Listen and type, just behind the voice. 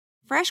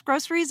Fresh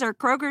groceries are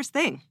Kroger's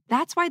thing.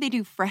 That's why they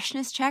do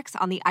freshness checks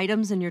on the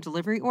items in your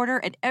delivery order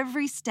at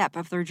every step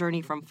of their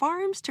journey from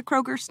farms to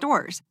Kroger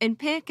stores, and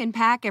pick and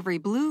pack every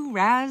blue,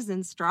 raz,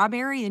 and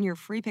strawberry in your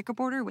free pickup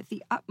order with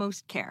the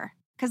utmost care.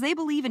 Because they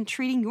believe in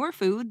treating your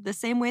food the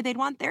same way they'd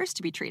want theirs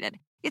to be treated.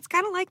 It's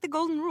kind of like the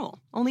Golden Rule,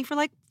 only for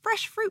like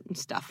fresh fruit and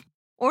stuff.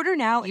 Order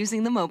now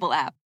using the mobile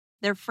app.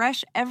 They're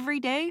fresh every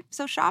day,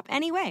 so shop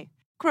anyway.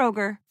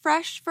 Kroger,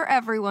 fresh for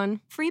everyone.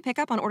 Free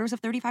pickup on orders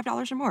of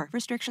 $35 or more.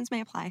 Restrictions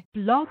may apply.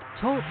 Blog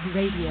Talk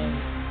Radio.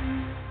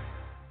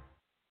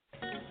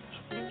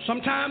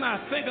 Sometimes I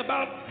think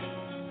about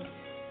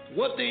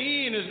what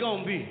the end is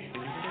going to be.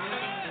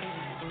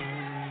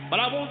 But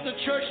I want the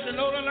church to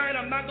know tonight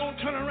I'm not going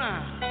to turn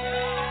around.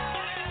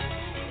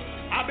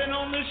 I've been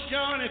on this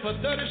journey for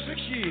 36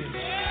 years.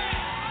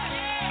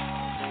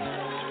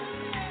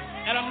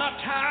 And I'm not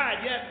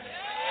tired yet.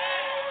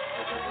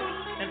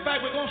 In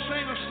fact, we're going to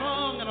sing a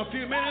song in a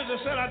few minutes that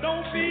said, I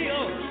don't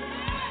feel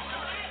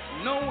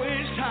no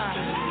ways tired.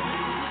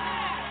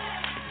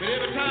 But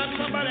every time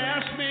somebody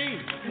asks me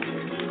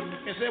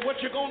and say,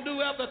 what you going to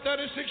do after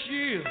 36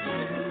 years?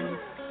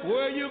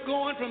 Where are you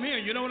going from here?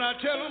 You know what I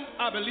tell them?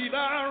 I believe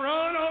I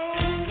run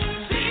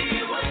on.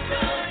 See what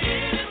the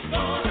end's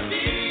going to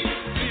be.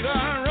 Believe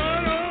I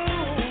run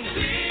on.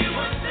 See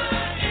what the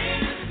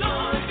end's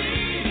going to be.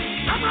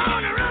 I'm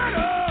going to run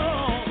on.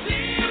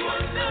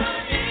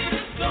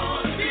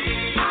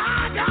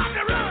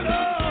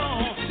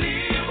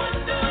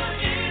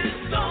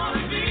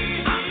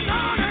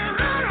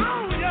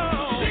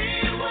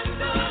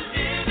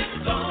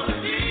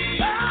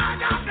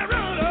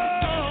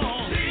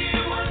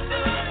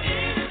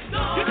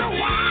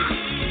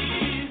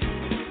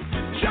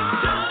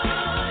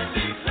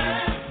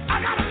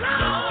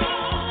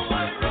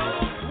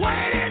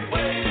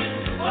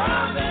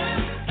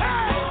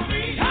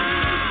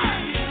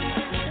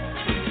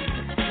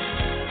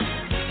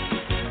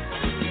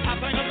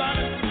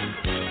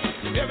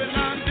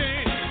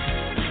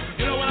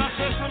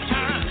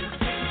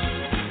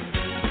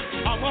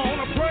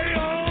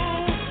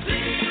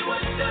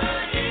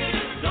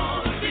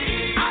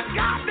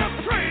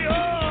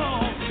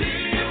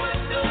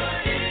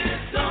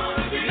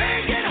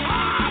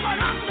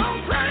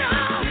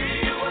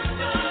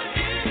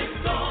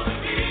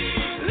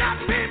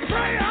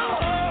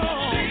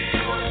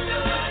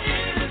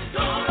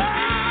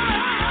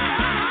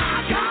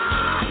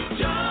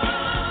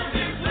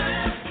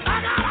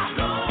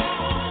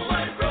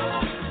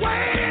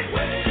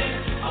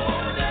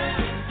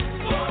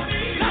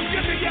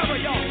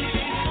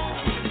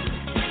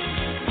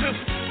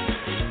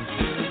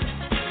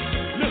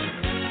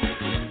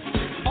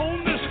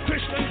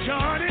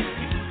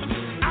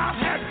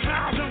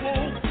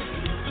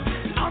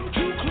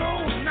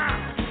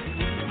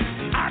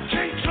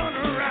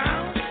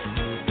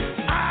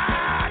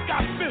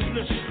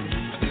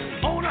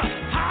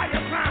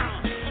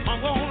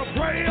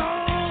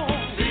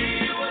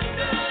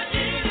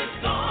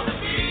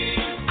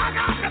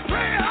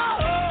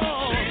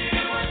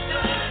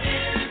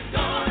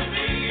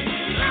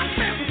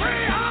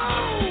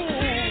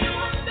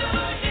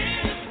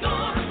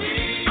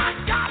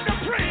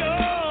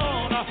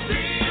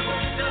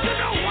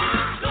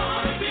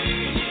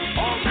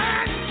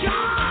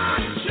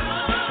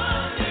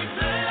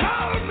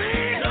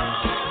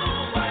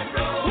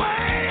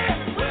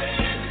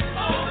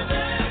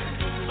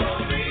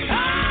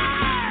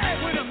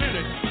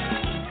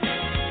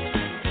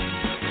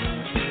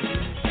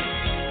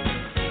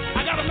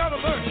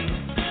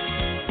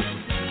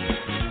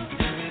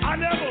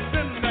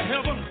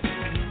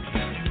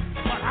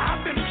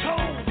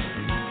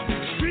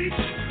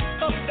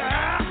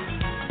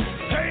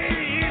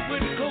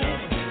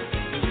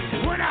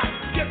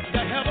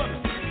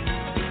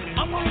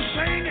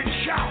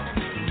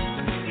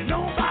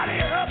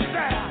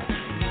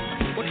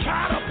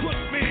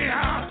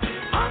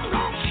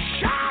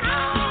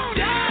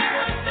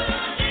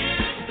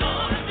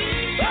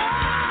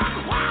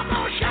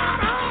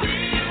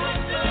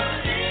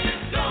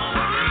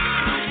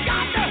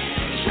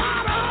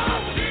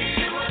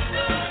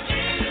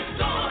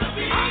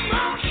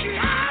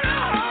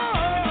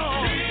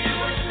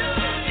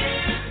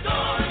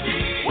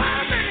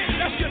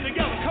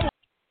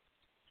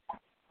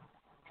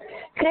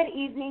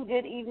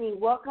 Good evening.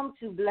 Welcome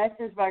to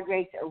Blessings by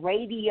Grace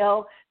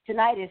Radio.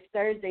 Tonight is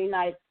Thursday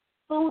night,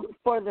 Food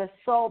for the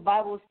Soul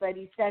Bible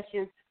Study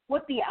session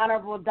with the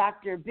Honorable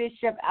Dr.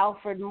 Bishop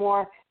Alfred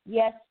Moore.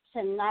 Yes,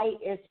 tonight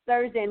is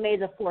Thursday, May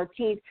the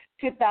 14th,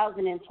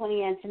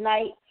 2020, and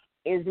tonight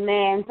is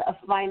Man's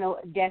Final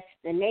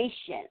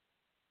Destination.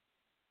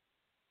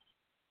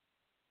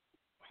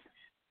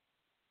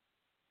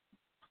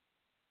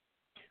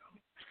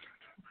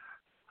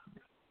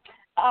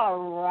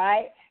 All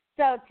right.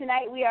 So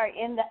tonight we are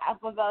in the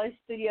Apple Valley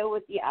studio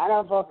with the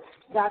Honorable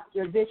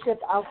Dr. Bishop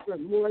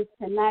Alfred Moore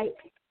tonight,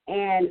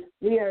 and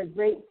we are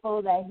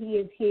grateful that he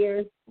is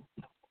here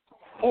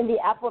in the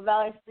Apple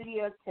Valley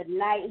studio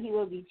tonight. He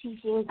will be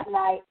teaching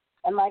tonight,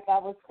 and like I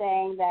was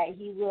saying, that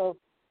he will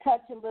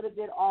touch a little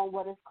bit on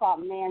what is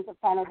called Man's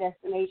Final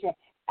Destination.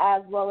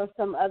 as well as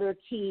some other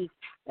key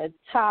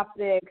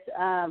topics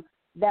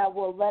that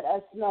will let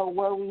us know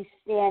where we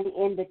stand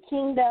in the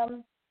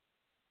kingdom.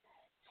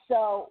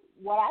 So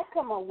what I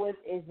come up with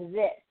is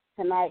this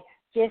tonight,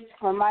 just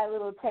for my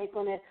little take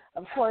on it.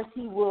 Of course,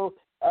 he will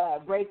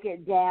break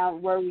it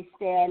down where we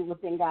stand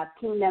within God's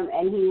kingdom,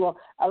 and he will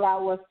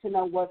allow us to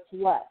know what's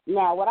what.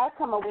 Now, what I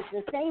come up with,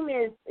 the same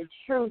is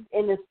truth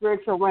in the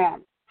spiritual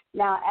realm.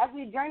 Now, as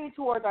we journey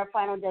towards our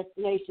final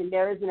destination,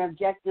 there is an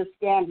objective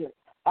standard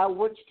by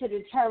which to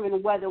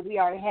determine whether we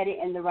are headed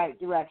in the right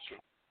direction.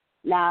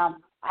 Now,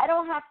 I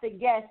don't have to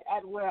guess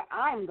at where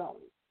I'm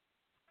going.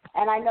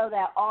 And I know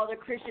that all the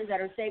Christians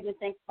that are saved and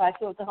sanctified,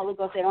 filled with the Holy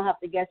Ghost, they don't have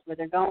to guess where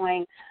they're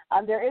going.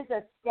 There is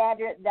a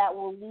standard that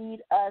will lead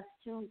us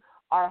to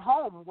our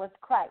home with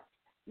Christ.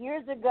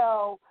 Years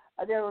ago,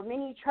 there were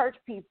many church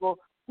people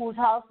whose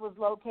house was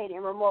located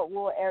in remote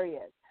rural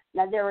areas.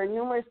 Now, there were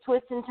numerous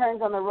twists and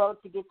turns on the road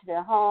to get to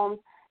their homes.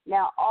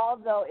 Now,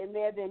 although it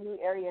may have been new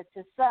areas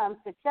to some,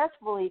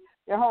 successfully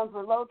their homes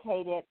were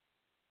located,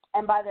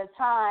 and by the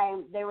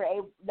time they were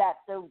that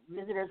the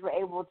visitors were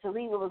able to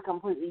leave, it was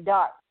completely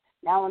dark.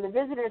 Now, when the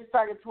visitors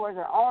started towards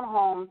their own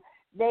homes,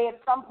 they at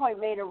some point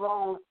made a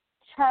wrong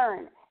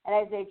turn, and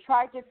as they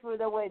tried to find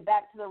their way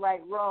back to the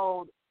right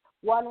road,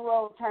 one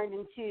road turned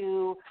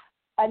into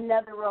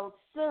another road.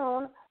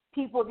 Soon,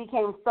 people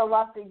became so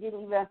lost they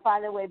didn't even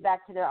find their way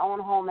back to their own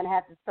home and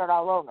had to start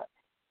all over.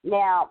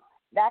 Now,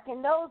 back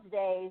in those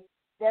days,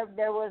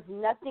 there was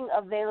nothing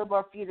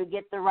available for you to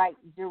get the right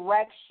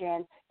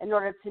direction in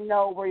order to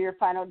know where your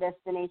final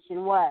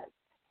destination was.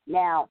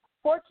 Now,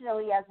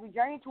 fortunately, as we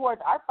journey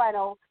towards our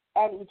final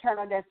and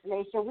eternal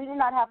destination, we do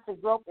not have to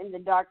grope in the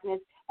darkness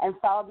and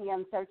follow the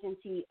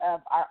uncertainty of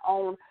our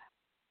own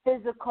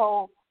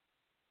physical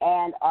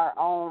and our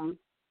own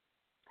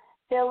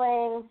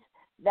feelings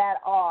that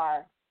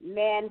are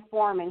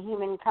man-forming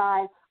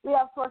humankind. We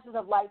have sources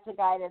of light to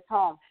guide us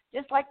home.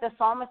 Just like the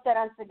Psalmist said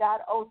unto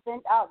God, "O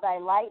send out thy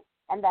light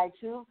and thy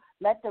truth,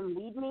 let them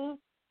lead me,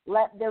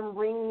 let them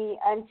bring me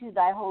unto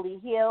thy holy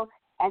hill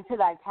and to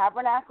thy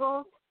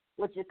tabernacles,"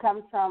 which it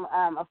comes from,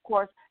 of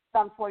course,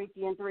 Psalm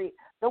 43:3.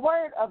 The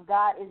word of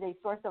God is a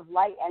source of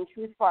light and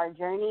truth for our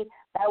journey.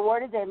 Thy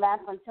word is a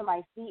lamp unto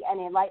my feet and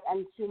a light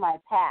unto my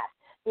path.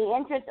 The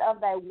interest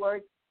of thy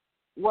words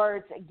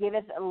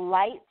giveth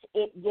light,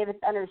 it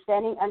giveth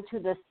understanding unto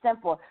the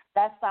simple.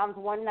 That's Psalms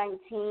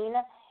 119,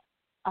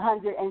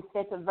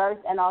 105th verse,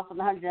 and also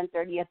the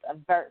 130th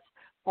verse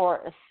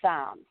for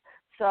Psalms.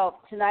 So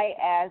tonight,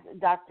 as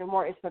Dr.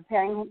 Moore is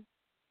preparing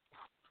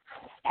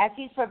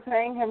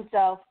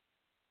himself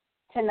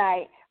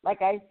tonight,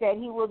 like I said,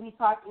 he will be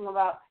talking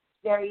about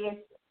various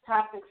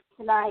topics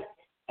tonight,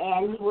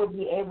 and he will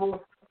be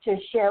able to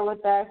share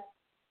with us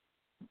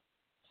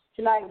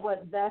tonight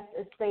what thus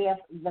saith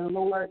the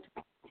Lord.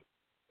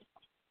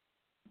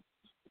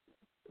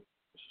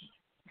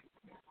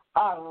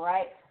 All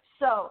right.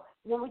 So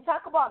when we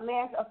talk about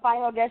man's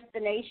final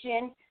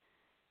destination,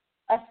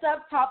 a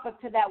subtopic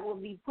to that will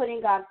be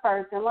putting God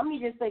first. And let me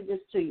just say this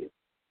to you.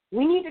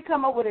 We need to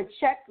come up with a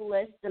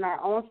checklist in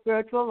our own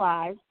spiritual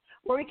lives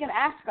where we can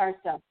ask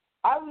ourselves,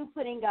 are we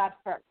putting God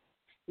first?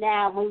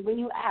 Now, when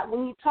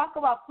you talk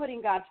about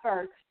putting God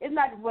first, it's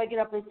not just waking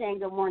up and saying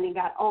good morning,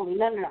 God only.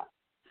 No.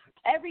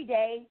 Every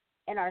day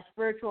in our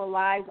spiritual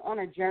lives on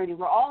a journey,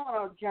 we're all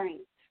on a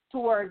journey to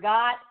where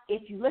God,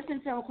 if you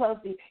listen to him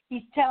closely,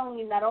 he's telling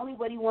you not only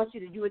what he wants you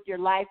to do with your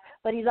life,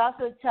 but he's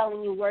also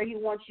telling you where he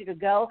wants you to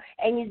go,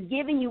 and he's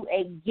giving you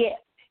a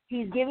gift.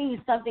 He's giving you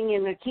something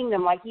in the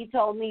kingdom. Like he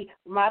told me,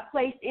 my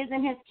place is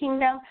in his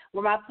kingdom.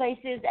 Where my place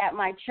is at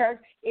my church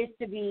is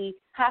to be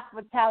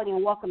hospitality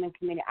and welcoming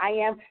community. I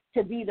am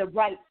to be the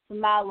bright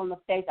smile on the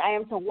face. I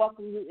am to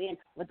welcome you in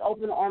with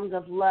open arms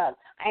of love.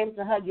 I am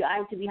to hug you. I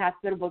am to be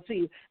hospitable to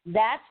you.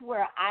 That's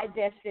where I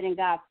best fit in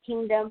God's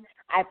kingdom.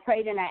 I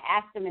prayed and I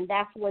asked him, and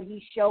that's what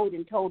he showed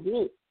and told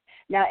me.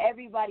 Now,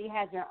 everybody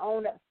has their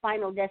own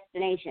final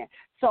destination.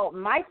 So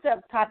my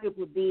subtopic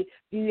would be,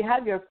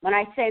 when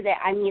I say that,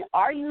 I mean,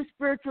 are you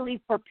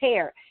spiritually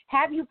prepared?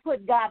 Have you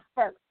put God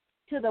first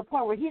to the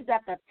point where he's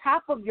at the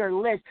top of your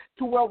list,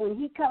 to where when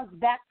he comes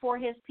back for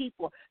his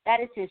people, that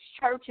is his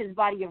church, his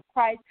body of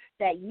Christ,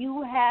 that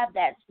you have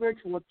that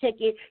spiritual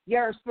ticket,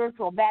 your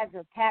spiritual bags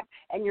are packed,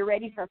 and you're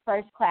ready for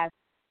first class.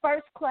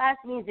 First class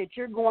means that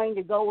you're going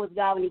to go with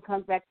God when he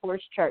comes back for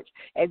his church.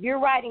 If you're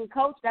riding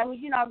coach, that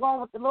means you're not going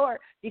with the Lord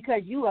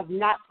because you have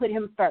not put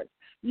him first.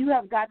 You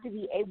have got to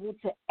be able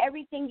to,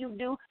 everything you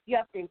do, you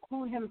have to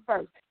include him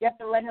first. You have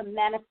to let him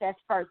manifest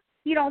first.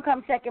 He don't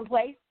come second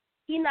place.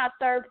 He's not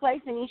third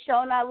place, and he's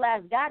sure not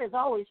last. God is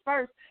always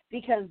first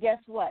because guess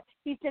what?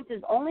 He sent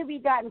his only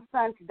begotten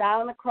son to die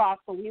on the cross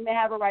so we may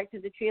have a right to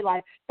the tree of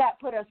life. That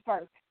put us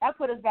first. That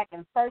put us back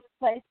in first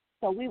place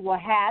so we will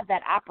have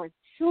that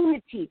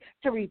opportunity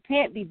to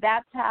repent, be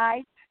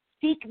baptized,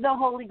 seek the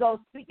Holy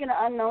Ghost, speak in an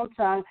unknown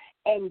tongue,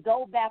 and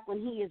go back when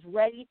he is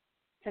ready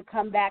to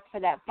come back for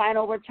that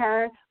final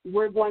return.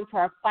 We're going to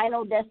our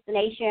final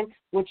destination,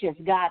 which is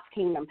God's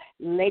kingdom.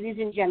 Ladies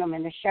and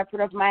gentlemen, the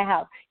shepherd of my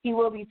house, he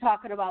will be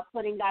talking about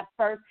putting God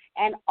first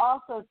and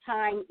also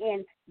tying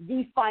in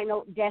the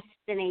final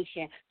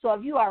destination. So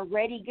if you are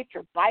ready, get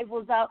your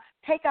Bibles out,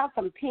 take out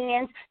some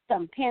pens,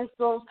 some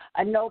pencils,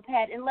 a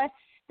notepad, and let's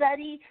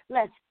study,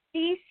 let's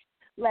feast,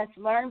 let's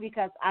learn,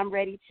 because I'm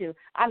ready to.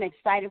 I'm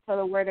excited for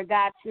the word of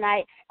God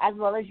tonight, as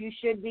well as you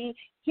should be.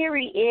 Here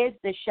he is,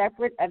 the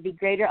shepherd of the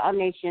Greater All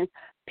Nations,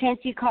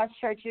 Pentecost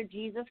Church of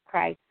Jesus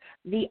Christ,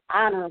 the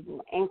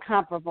honorable,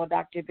 incomparable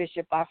Dr.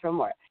 Bishop Alfred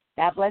Moore.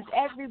 God bless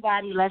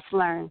everybody. Let's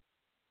learn.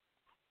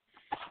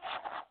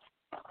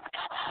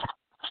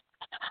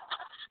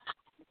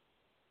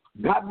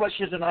 God bless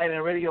you tonight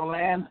in Radio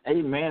Land.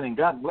 Amen. And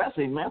God bless,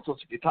 amen,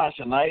 Sister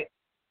Katasha tonight.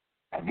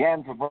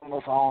 Again, for bringing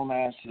us on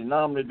as she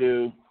normally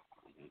do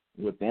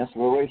with the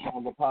inspiration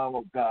of the power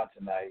of God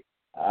tonight.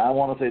 I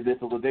want to say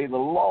this is the day the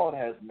Lord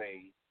has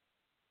made,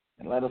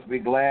 and let us be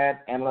glad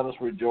and let us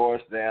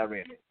rejoice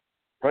therein.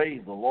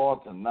 Praise the Lord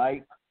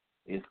tonight.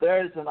 It's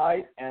Thursday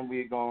night, and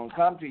we're going to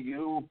come to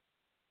you,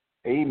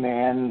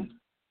 amen,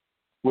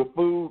 with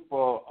food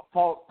for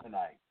thought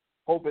tonight.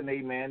 Hoping,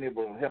 amen, it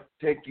will help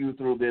take you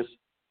through this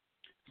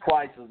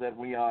crisis that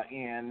we are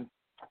in,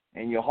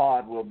 and your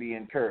heart will be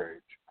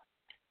encouraged.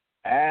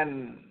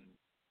 And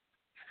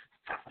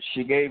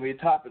she gave a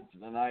topic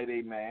tonight,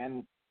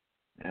 amen,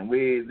 and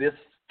this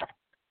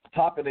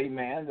topic,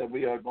 amen, that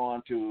we are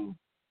going to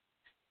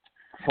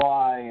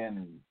try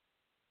and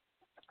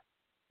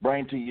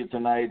bring to you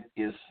tonight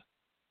is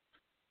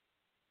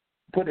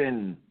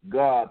putting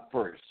God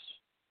first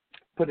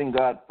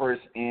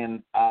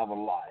in our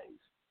lives.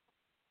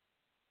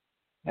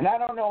 And I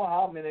don't know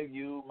how many of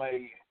you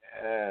may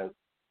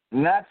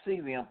not see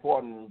the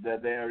importance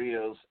that there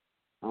is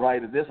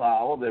right at this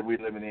hour that we're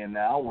living in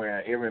now,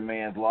 where every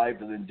man's life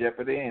is in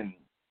jeopardy and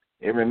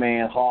every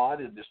man's heart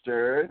is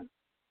disturbed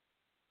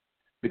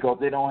because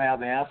they don't have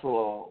the answer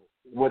of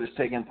what is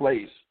taking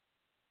place.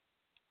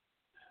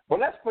 But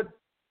let's put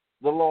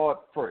the Lord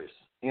first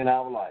in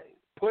our life.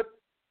 Put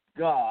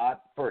God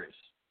first.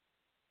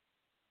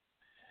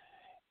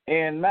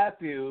 In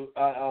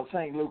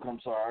St. Luke,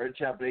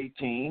 chapter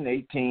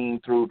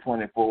 18 through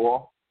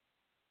 24,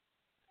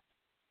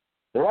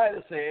 the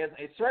writer says,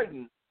 a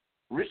certain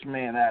rich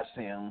man asked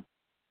him,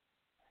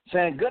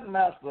 saying, Good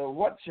master,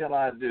 what shall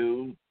I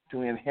do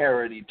to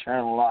inherit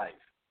eternal life?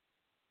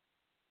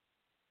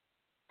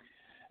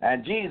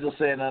 And Jesus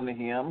said unto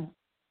him,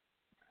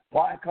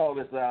 Why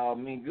callest thou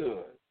me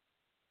good?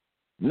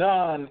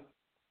 None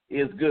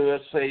is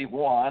good save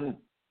one,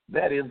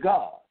 that is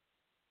God.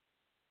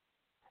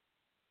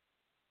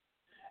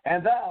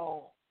 And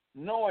thou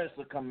knowest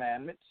the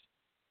commandments.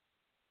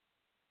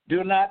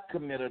 Do not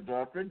commit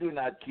adultery, do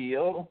not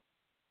kill,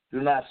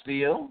 do not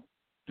steal,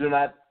 do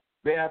not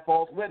bear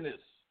false witness.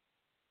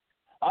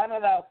 Honor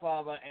thy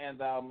father and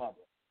thy mother.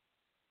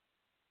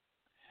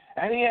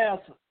 And he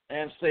answered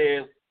and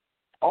said,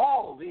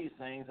 All these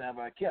things have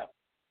I kept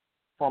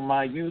from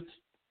my youth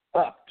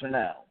up to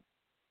now.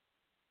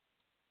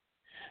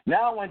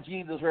 Now when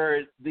Jesus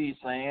heard these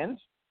sayings,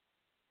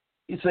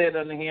 he said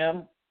unto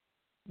him,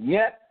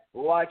 Yet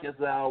likest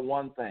thou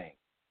one thing.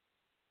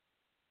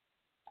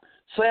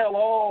 Sell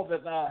all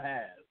that thou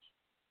hast,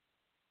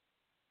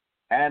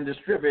 and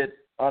distribute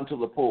unto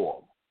the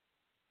poor,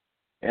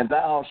 and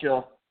thou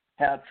shalt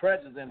have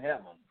treasures in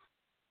heaven,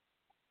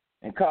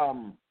 and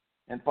come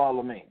and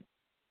follow me.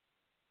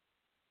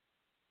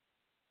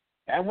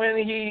 And when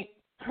he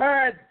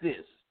heard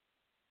this,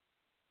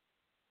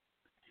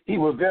 he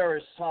was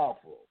very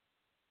sorrowful,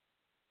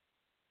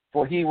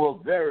 for he was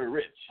very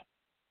rich.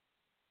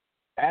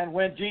 And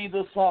when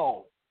Jesus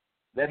saw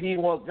that he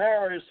was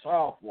very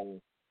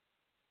sorrowful,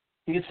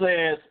 he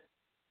says,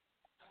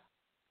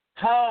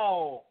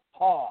 How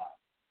hard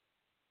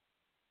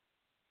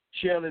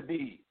shall it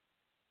be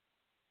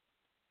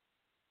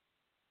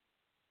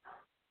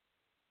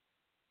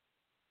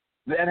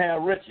that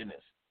have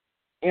richness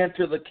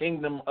into the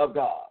kingdom of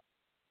God?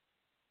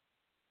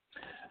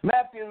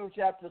 Matthew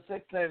chapter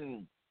 6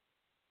 and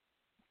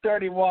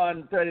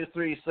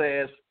 31-33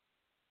 says,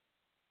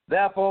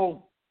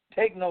 Therefore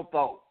take no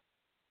thought,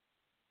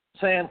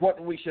 saying what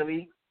we shall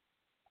eat,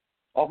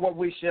 or what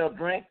we shall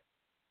drink,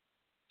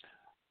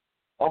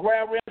 or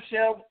wherewith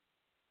shall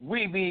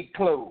we be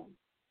clothed.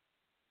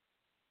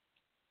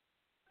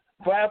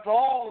 For after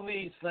all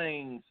these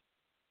things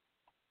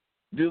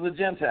do the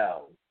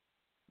Gentiles,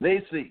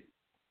 they seek.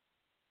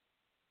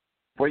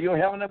 For your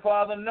heavenly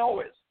Father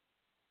knoweth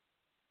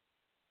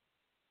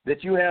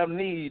that you have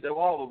need of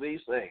all of these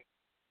things.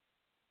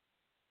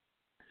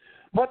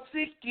 But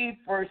seek ye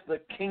first the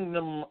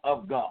kingdom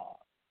of God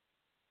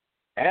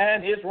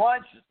and his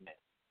righteousness,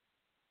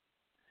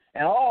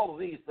 and all of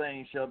these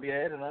things shall be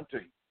added unto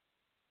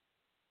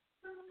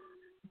you.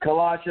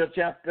 Colossians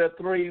chapter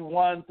 3,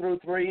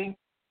 1-3.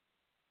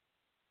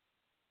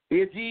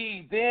 If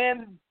ye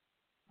then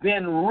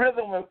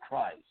rhythm of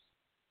Christ,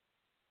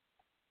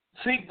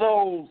 seek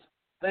those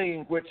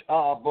things which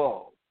are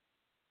above,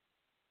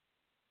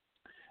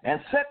 And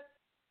set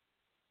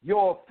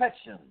your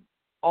affection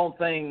on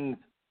things.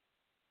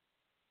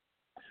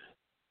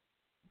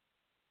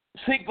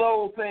 Seek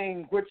those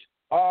things which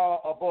are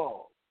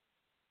above,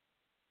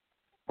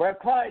 where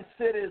Christ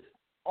sitteth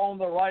on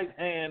the right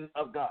hand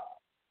of God.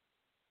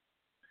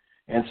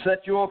 And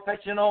set your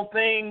affection on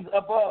things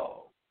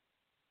above,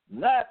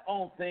 not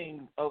on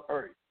things of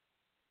earth.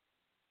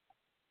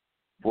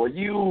 For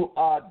you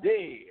are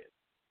dead,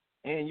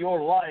 and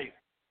your life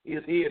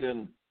is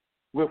hidden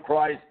with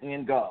Christ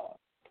in God.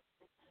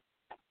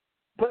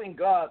 Putting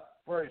God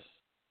first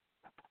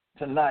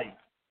tonight,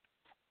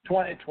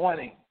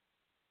 2020.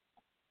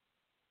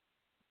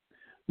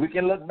 We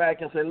can look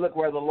back and say, look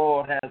where the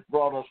Lord has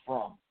brought us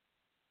from.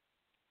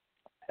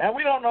 And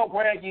we don't know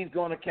where he's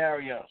going to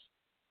carry us.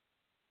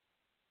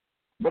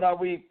 But are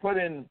we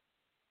putting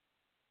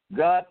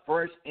God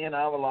first in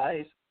our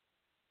lives?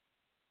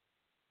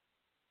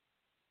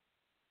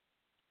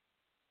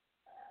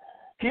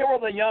 Here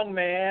was a young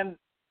man,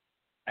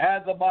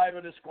 as the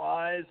Bible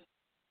describes,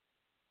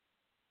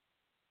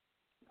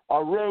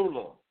 a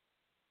ruler.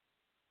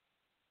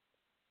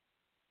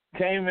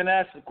 Came and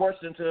asked a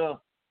question to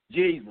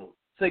Jesus.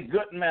 Say,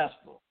 good master.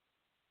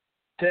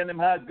 Tell him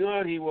how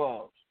good he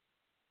was.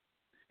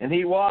 And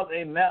he was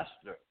a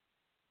master.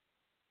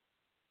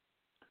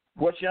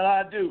 What shall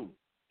I do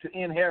to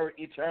inherit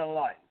eternal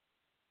life?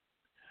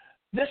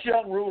 This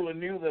young ruler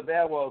knew that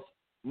there was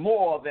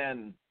more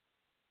than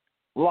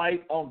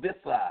light on this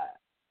side.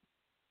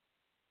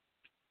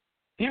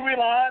 He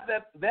realized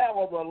that there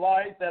was a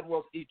light that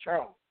was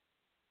eternal.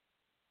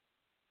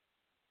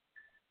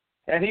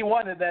 And he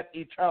wanted that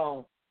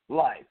eternal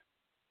life.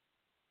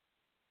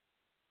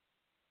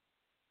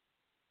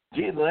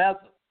 Jesus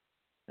answered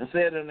and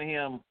said unto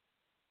him,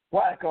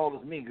 why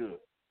callest me good?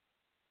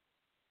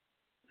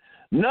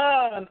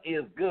 None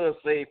is good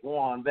save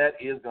one, that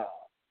is God.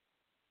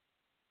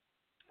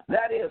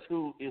 That is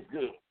who is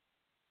good.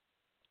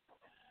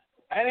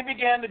 And he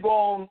began to go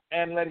on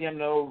and let him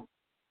know,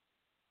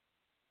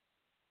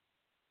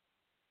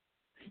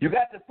 you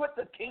got to put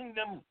the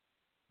kingdom,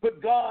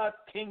 put God's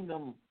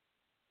kingdom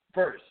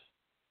first.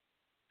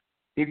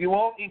 If you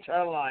want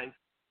eternal life,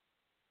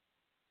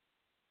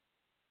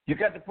 you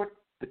got to put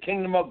the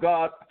kingdom of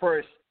God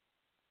first.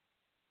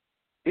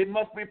 It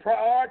must be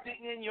priority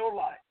in your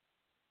life.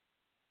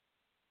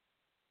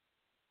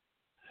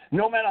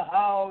 No matter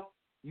how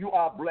you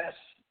are blessed,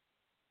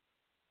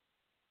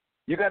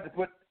 you got to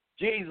put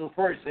Jesus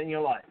first in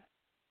your life.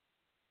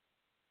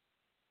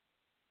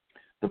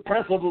 The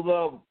principles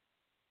of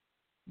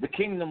the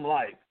kingdom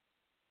life.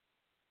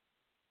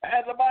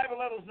 As the Bible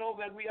let us know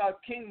that we are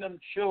kingdom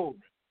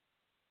children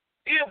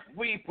if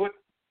we put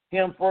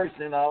him first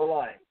in our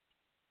life.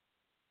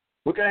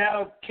 We can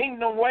have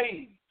kingdom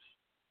ways,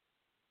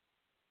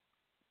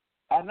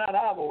 are not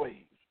our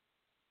ways.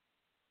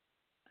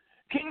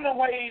 Kingdom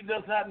ways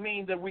does not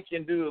mean that we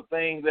can do the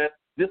thing that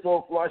this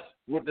old flesh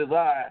would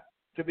desire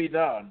to be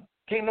done.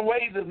 Kingdom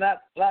ways is not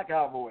like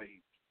our ways.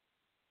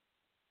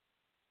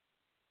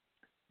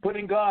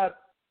 Putting God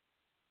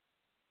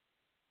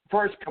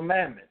first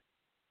commandment.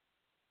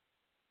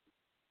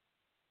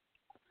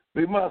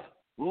 We must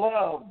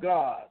love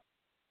God.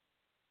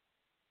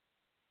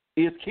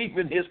 Is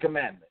keeping his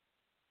commandment.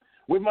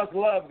 We must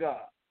love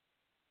God.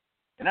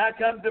 And I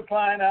come to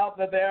find out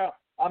that there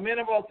are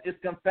many of us is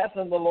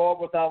confessing the Lord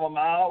with our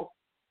mouth,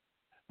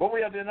 but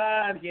we are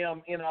denying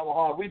him in our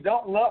heart. We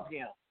don't love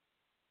him.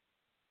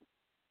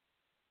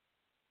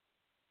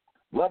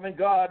 Loving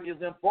God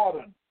is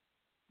important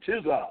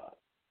to God.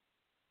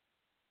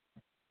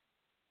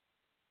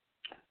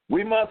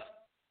 We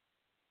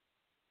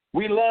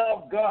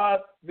love God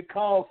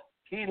because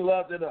he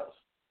loved us.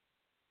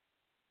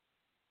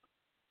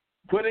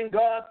 Putting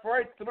God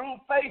first through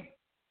faith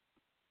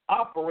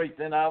operates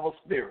in our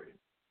spirit.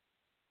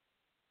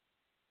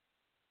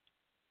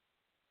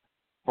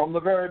 From the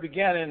very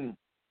beginning,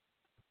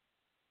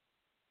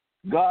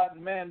 God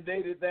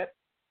mandated that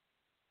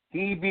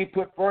he be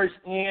put first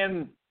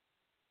in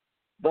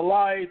the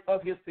lives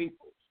of his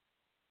people.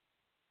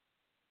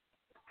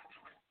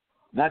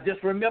 Now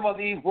just remember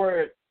these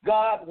words.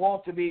 God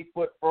wants to be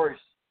put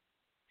first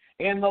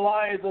in the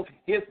lives of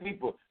his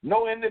people.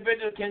 No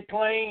individual can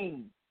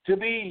claim to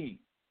be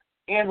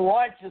in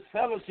righteous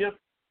fellowship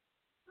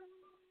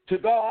to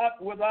God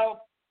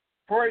without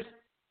first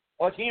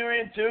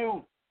adhering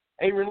to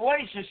a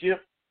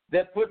relationship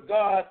that put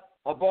God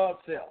above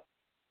self.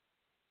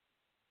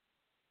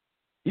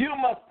 You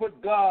must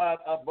put God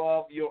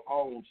above your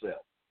own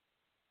self.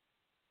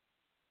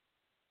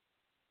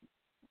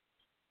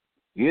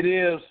 It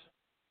is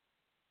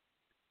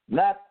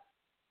not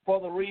for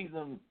the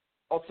reason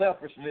of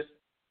selfishness.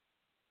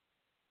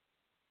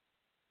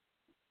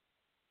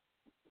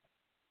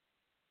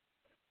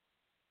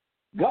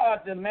 God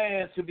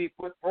demands to be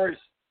put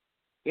first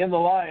in the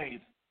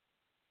lives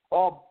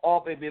of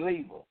a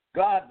believer.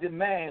 God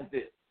demands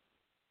it.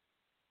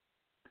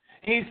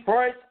 He's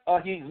first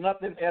or he's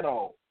nothing at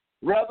all.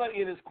 Rather,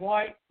 it is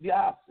quite the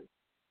opposite.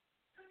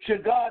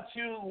 Should God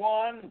choose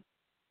one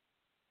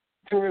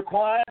to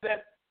require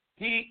that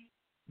he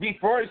be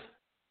first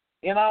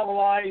in our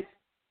life,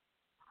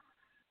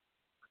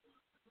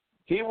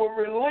 he will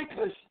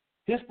relinquish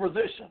his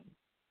position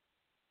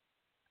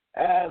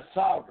as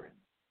sovereign,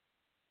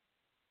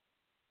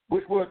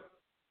 which would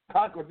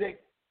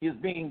contradict his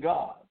being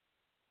God.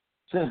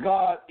 Since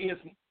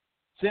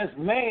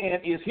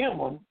man is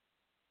human,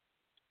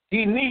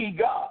 he needs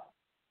God.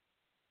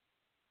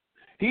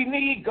 He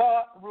needs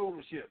God's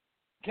rulership.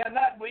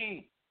 Cannot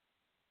we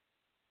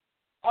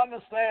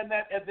understand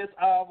that at this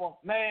hour,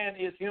 man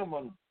is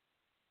human,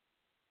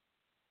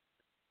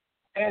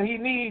 and he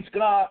needs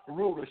God's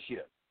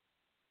rulership.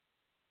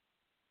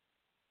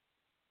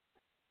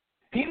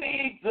 He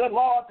needs the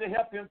Lord to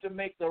help him to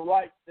make the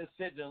right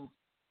decisions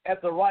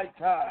at the right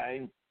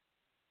time,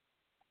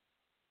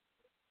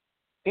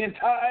 in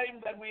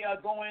time that we are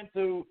going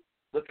through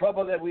the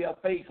trouble that we are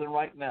facing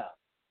right now.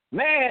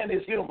 Man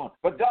is human,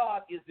 but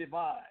God is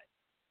divine.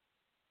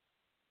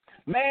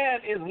 Man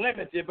is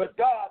limited, but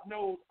God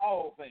knows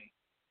all things.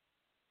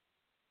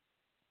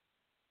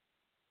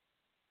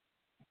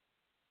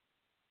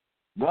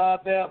 God,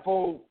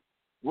 therefore,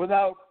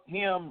 without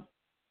him,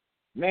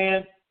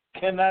 man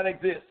cannot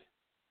exist.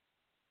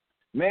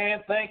 Man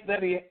think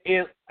that he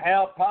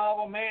has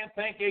power. Man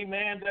think,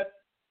 amen, that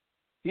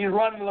he's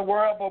running the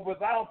world, but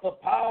without the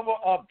power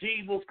of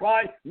Jesus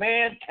Christ,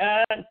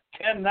 mankind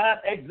cannot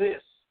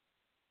exist.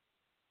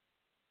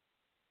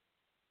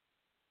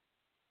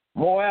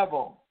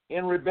 Moreover,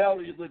 in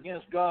rebellion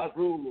against God's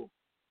rule,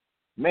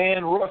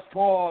 man rushed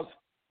towards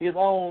his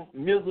own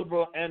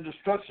miserable and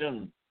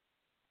destruction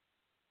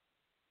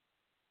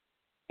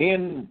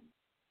in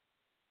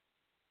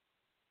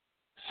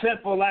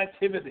sinful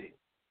activity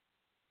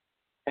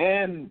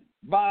and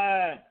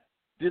by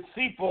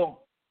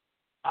deceitful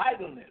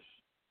idleness.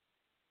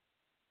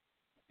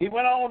 He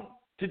went on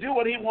to do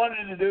what he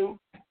wanted to do.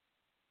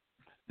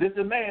 This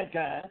is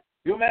mankind,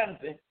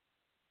 humanity.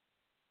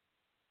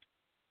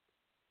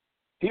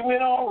 He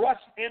went on,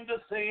 rushed into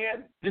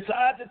sin,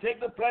 decided to take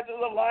the pleasures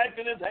of life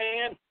in his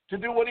hand to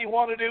do what he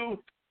wanted to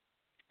do.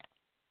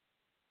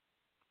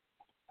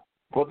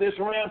 For this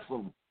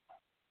ransom,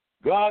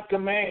 God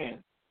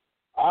commands,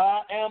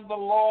 I am the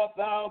Lord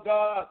thou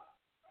God.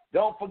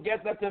 Don't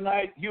forget that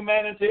tonight,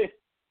 humanity,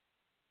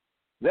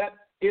 that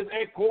is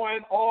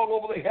echoing all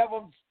over the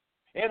heavens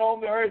and on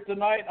the earth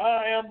tonight.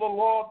 I am the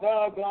Lord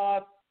thou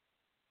God,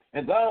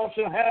 and thou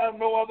shalt have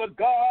no other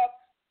God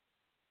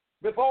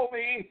before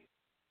me.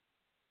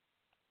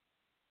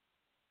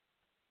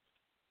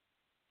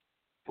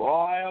 For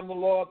I am the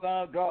Lord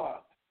thy God.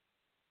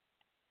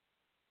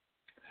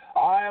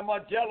 I am a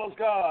jealous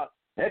God.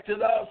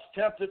 Exodus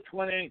chapter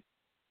 20,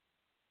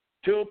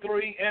 2,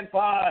 3, and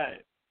 5.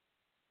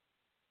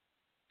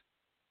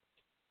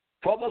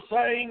 For the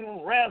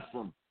same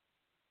ransom,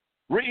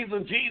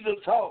 reason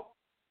Jesus taught,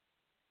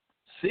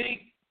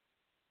 seek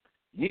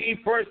ye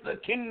first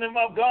the kingdom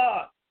of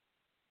God.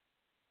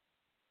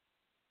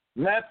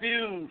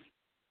 Matthew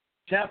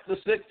chapter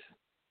 6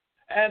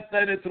 and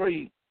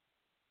 33.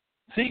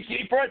 Seek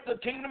ye first the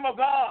kingdom of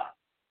God.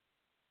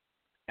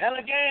 And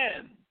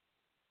again,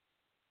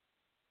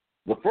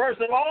 the first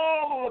of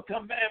all of the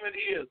commandment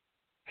is,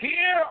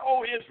 hear,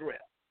 O Israel.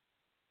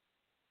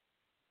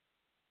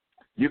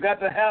 You got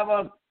to have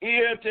an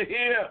ear to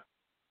hear.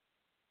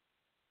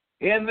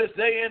 In this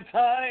day and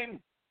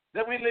time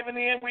that we live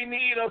in, we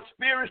need a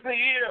spiritual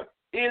ear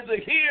is to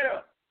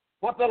hear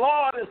what the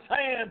Lord is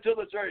saying to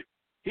the church.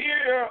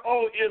 Hear,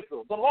 O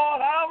Israel, the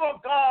Lord our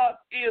God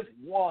is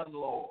one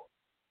Lord.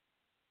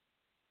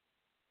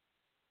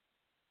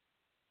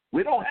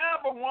 We don't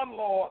have but one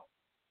Lord.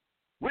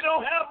 We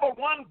don't have but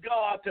one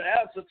God to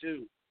answer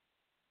to.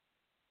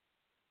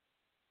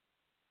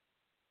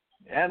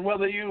 And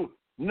whether you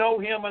know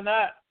him or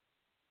not,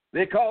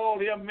 they call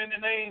him many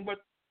names, but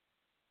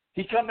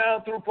he come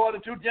down through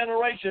 42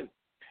 generations.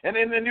 And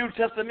in the New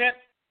Testament,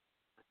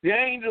 the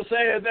angel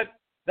says that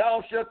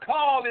thou shalt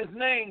call his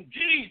name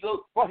Jesus,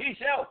 for he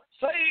shall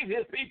save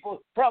his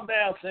people from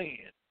their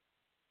sins.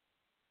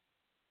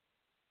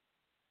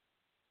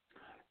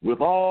 With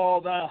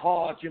all thy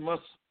heart you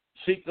must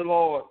seek the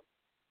Lord,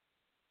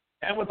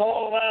 and with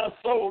all of thy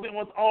soul, and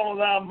with all of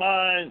thy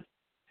mind,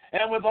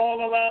 and with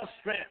all of thy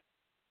strength.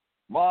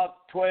 Mark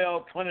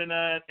 12,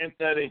 29, and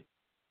 30.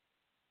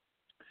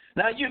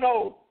 Now, you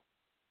know,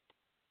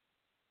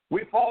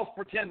 we false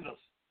pretenders.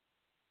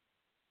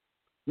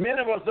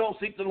 Many of us don't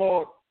seek the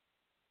Lord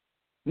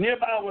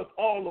nearby with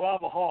all of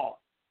our heart,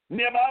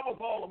 nearby with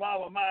all of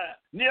our mind,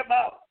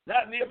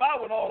 not nearby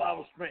with all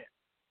our strength.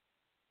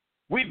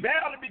 We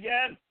barely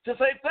began to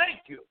say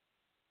thank you.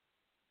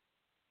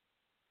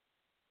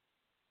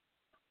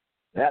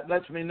 That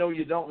lets me know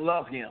you don't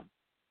love him.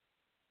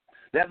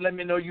 That lets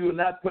me know you're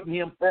not putting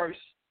him first.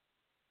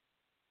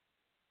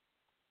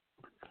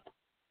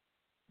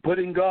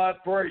 Putting God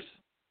first,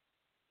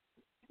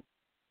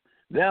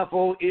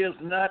 therefore, is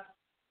not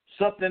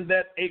something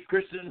that a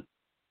Christian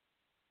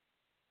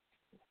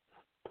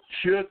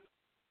should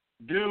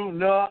do,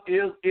 nor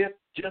is it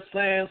just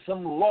saying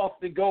some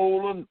lofty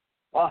goal and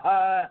a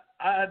high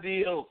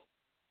ideal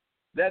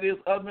that is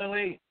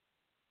ultimately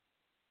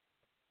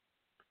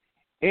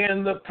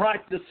in the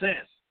practice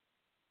sense.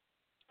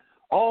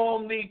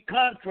 On the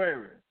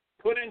contrary,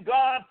 putting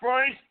God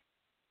first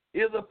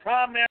is a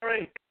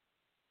primary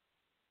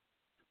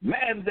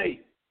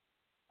mandate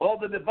of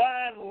the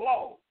divine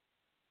law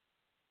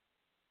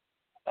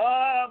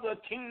of the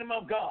kingdom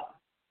of God.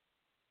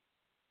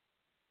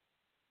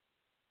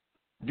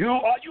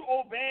 Are you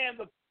obeying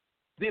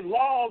the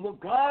laws of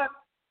God?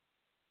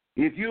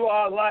 If you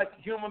are like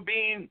human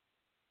beings,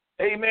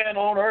 amen,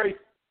 on earth,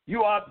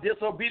 you are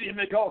disobedient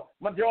because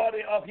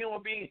majority of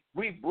human beings,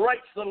 we break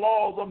the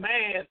laws of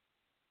man.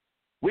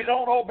 We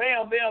don't obey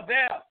them, they're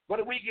there. But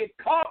if we get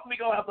caught, we're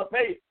going to have to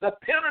pay the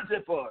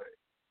penalty for it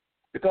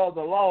because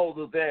the laws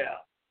are there.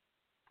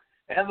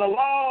 And the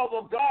laws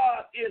of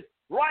God is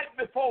right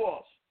before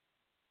us.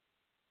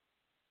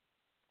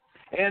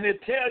 And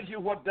it tells you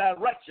what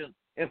direction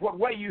and what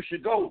way you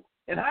should go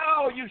and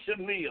how you should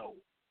live.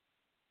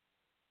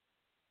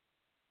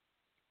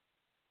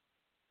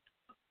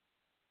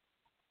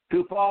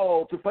 To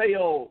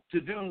fail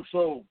to do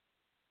so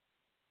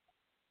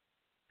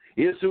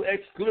is to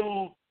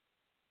exclude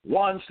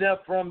oneself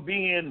from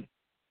being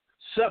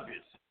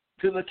subject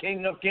to the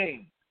King of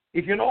Kings.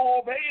 If you don't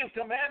obey his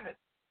commandments,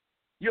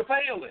 you're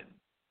failing.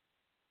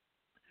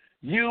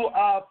 You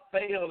are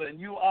failing.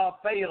 You are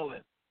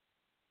failing.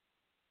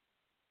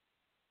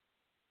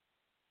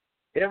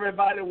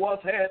 Everybody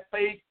once had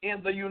faith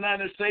in the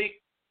United States.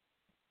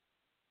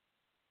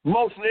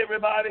 Mostly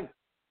everybody.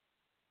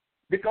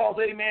 Because,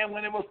 amen,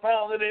 when it was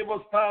founded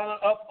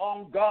up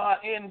on God.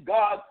 In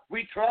God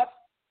we trust.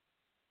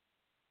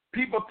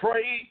 People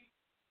prayed.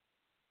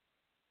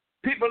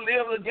 People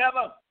lived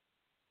together.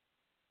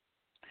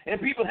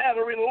 And people had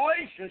a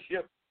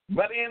relationship.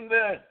 But in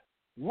the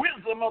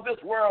wisdom of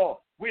this world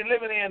we're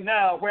living in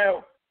now,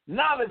 where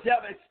knowledge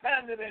has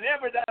expanded in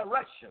every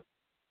direction,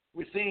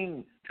 we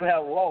seem to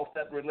have lost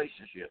that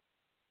relationship.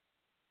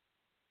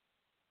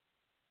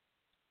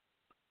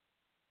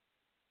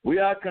 We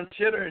are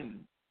considering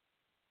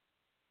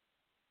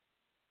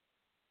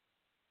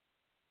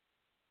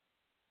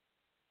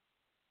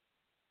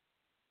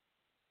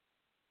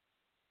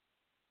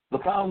the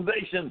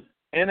foundation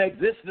and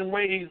existing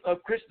ways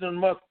of Christians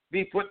must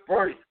be put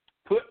first.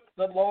 Put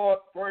the Lord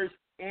first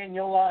in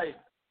your life.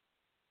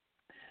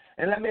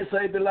 And let me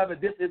say, beloved,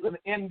 this is an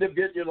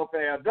individual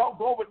affair. Don't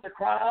go with the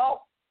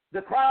crowd.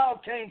 The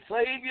crowd can't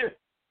save you.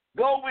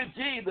 Go with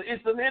Jesus.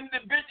 It's an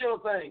individual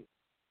thing.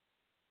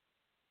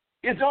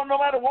 It's don't no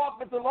matter walk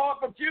with the Lord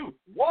but you.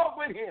 Walk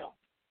with him.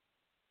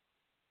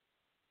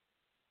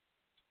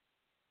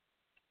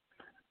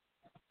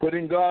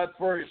 Putting God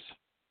first.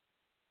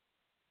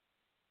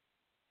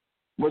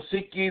 But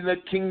seek ye the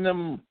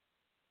kingdom.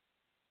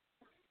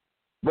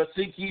 But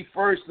seek ye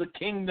first the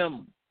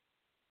kingdom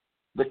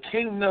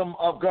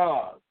of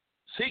God.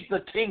 Seek the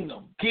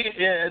kingdom,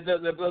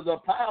 the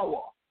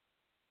power.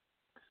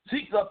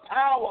 Seek the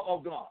power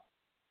of God.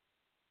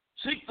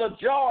 Seek the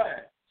joy.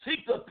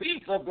 Seek the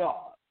peace of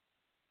God.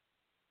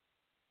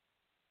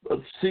 But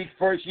seek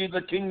first ye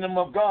the kingdom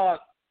of God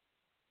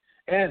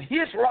and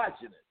his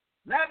righteousness,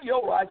 not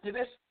your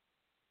righteousness.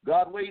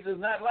 God's ways is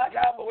not like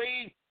our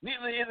ways,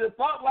 neither is it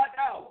thought like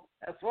ours.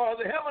 As far as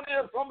the heaven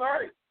is from the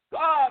earth,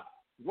 God's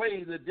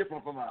ways are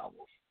different from ours.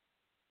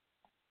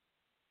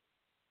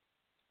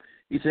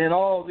 He said,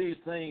 all these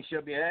things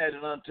shall be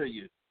added unto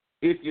you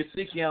if you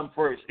seek him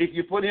first, if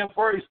you put him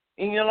first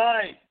in your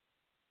life.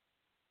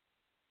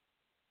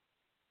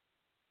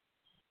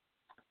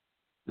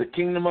 The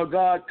kingdom of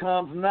God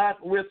comes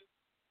not with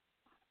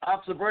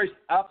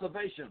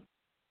observation.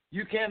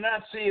 You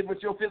cannot see it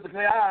with your physical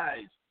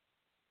eyes.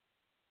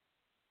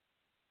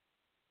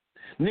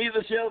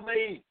 Neither shall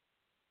they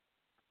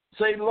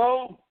say,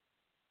 lo,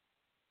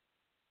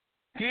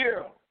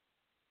 here,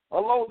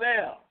 or lo,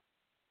 there.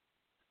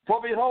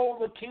 For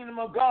behold, the kingdom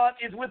of God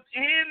is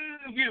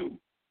within you.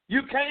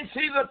 You can't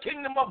see the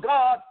kingdom of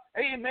God,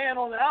 amen,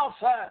 on the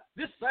outside.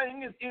 This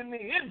thing is in the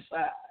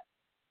inside.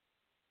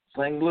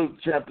 St. Luke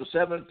chapter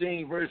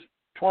 17, verse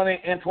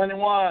 20 and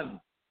 21.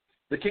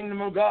 The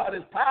kingdom of God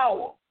is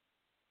power.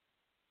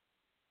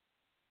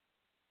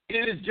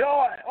 It is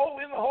joy. Oh,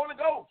 in the Holy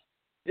Ghost.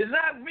 It's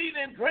not meat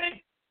and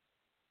drink.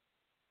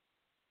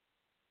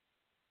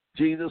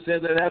 Jesus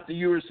said that after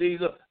you receive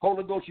the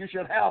Holy Ghost, you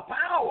should have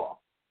power.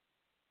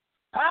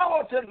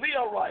 Power to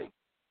live right.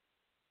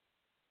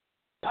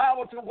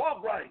 Power to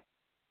walk right.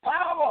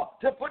 Power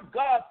to put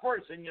God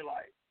first in your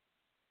life.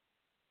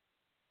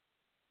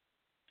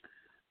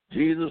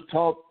 Jesus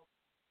taught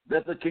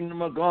that the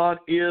kingdom of God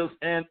is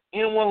an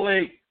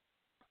inwardly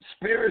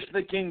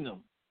spiritual kingdom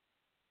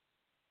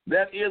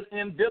that is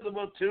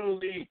invisible to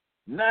the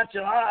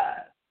natural eye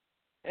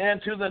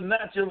and to the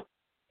natural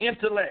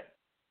intellect.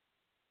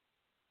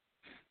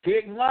 He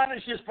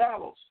admonishes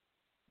followers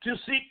to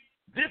seek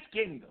this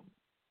kingdom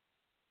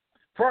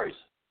first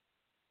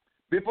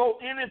before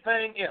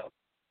anything else.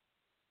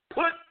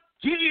 Put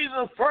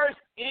Jesus first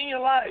in your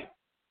life.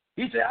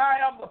 He said, I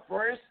am the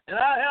first and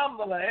I am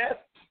the last.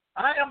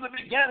 I am the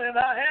beginning and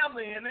I am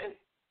the end.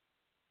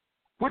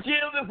 which is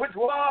and which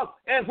was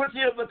and which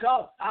is to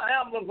come. I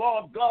am the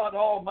Lord God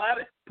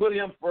Almighty. Put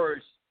him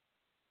first.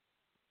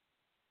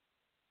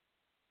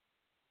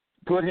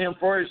 Put him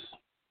first.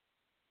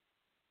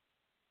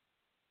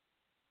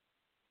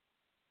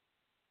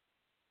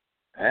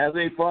 As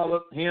they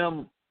followed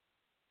him,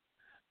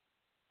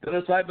 the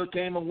disciples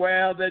became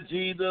aware that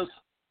Jesus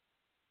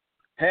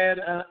had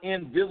an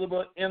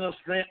invisible inner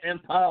strength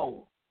and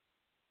power.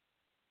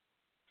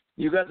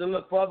 You got to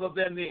look further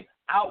than the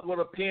outward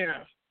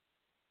appearance.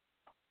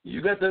 You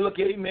got to look,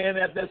 amen,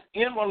 at this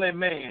inwardly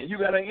man. You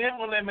got an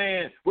inwardly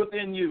man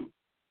within you.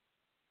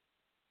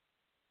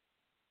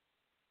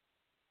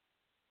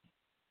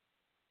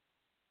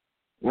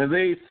 When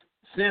they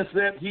sensed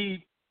that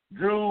he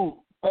drew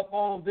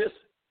upon this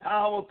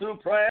power through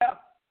prayer,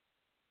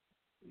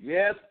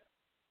 yes,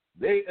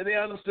 they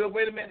understood,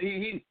 wait a minute,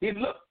 he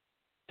looked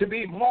to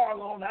be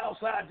moral on the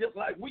outside just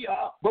like we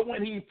are, but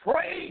when he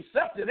prayed,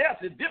 something else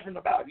is different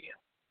about him.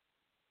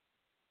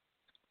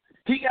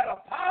 He got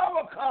a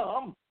power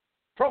come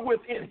from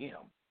within him.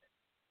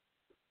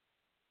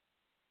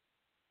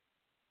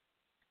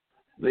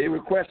 They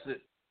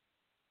requested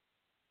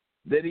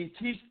that he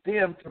teach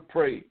them to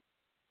pray.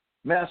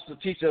 Master,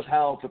 teach us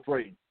how to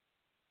pray.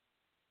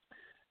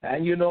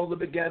 And you know the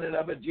beginning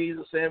of it.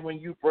 Jesus said, when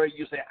you pray,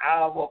 you say,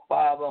 our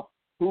Father.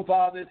 Who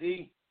Father is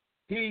he?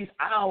 He's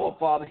our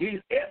Father. He's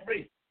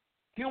every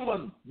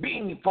human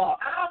being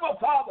Father. Our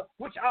Father,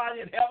 which art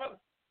in heaven.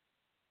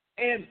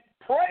 And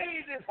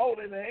praise his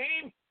holy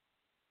name,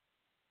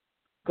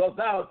 because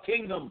thy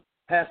kingdom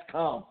has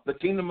come. The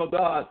kingdom of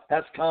God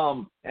has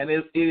come, and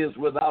it is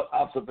without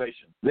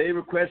observation. They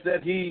request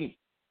that he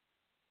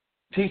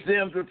teach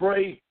them to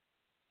pray.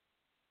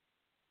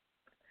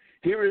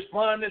 He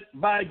responded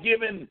by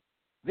giving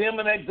them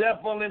an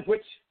example in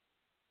which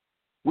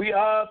we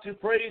are to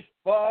pray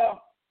for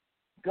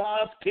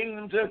God's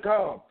kingdom to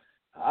come.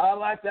 I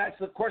like to ask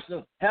the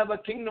question, has the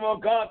kingdom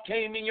of God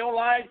came in your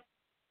life?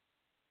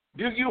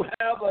 Do you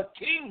have a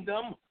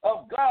kingdom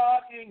of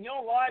God in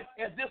your life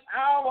at this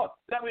hour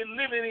that we're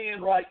living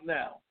in right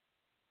now?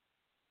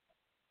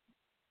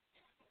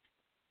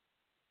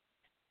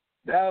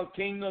 Thou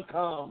kingdom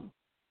come.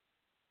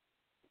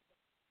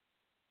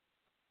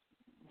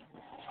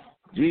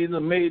 Jesus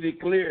made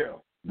it clear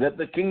that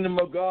the kingdom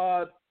of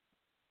God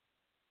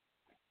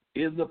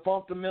is the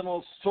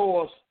fundamental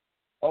source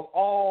of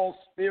all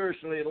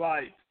spiritual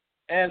life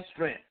and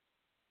strength.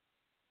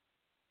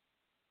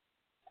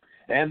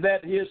 And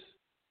that his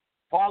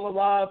followers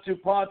are to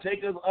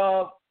partakers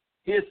of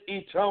his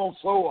eternal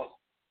source.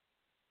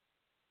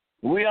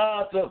 We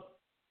are to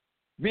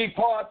be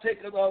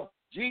partakers of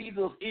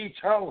Jesus'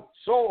 eternal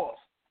source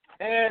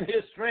and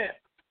his strength.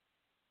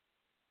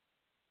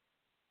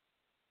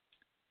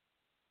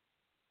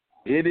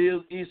 It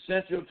is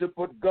essential to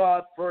put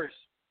God first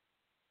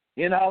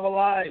in our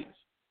lives.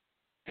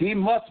 He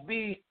must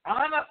be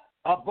honored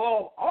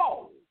above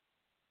all.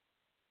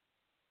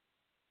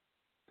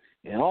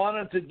 In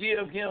order to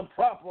give him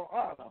proper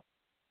honor,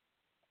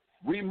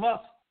 we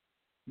must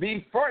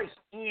be first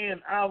in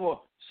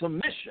our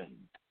submission,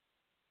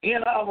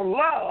 in our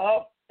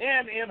love,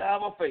 and in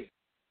our faith.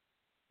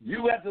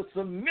 You got to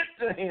submit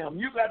to him.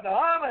 You got to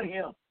honor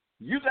him.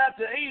 You got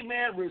to,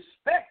 amen,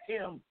 respect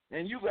him,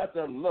 and you got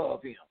to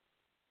love him.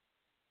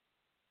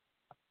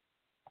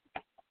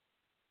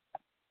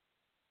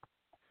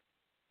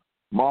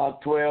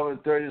 Mark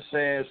 12:30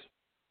 says,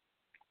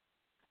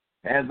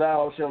 and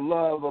thou shalt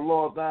love the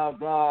Lord thy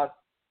God,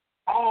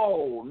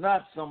 all,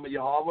 not some of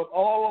your heart, with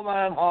all of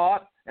thine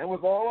heart, and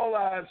with all of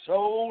thy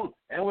soul,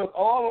 and with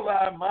all of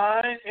thy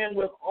mind, and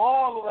with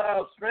all of thy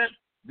strength.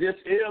 This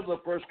is the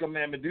first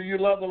commandment. Do you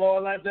love the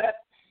Lord like that?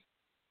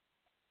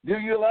 Do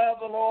you love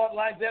the Lord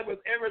like that with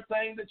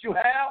everything that you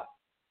have?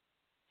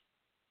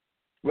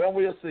 Well,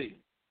 we'll see.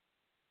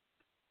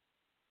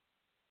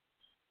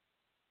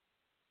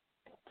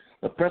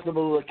 The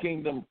principle of the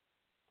kingdom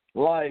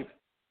life.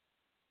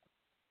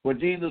 When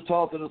Jesus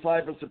taught the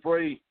disciples to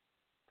pray,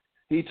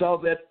 he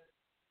taught that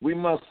we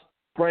must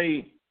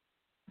pray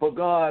for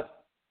God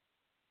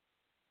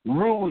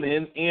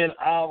ruling in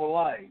our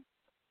life.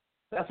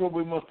 That's what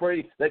we must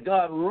pray, that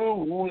God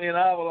rule in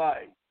our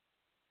life.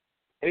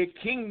 A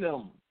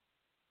kingdom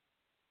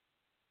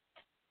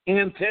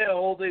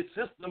entails a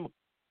system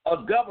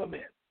of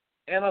government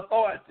and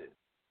authority.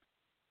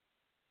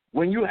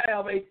 When you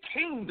have a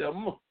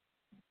kingdom,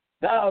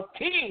 thou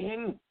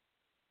king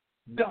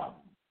done.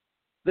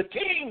 The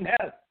king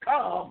has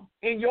come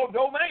in your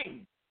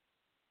domain.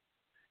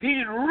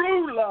 He's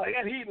ruler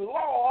and he's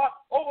Lord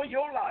over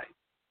your life.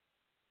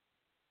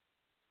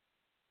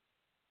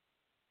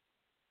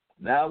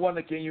 Now I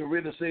wonder, can you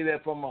really say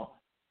that from a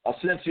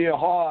sincere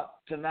heart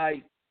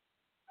tonight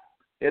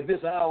at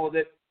this hour,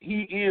 that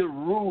he is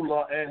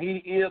ruler and he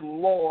is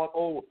Lord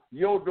over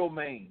your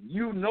domain?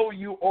 You know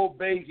you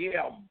obey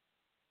him.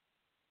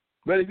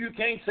 But if you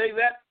can't say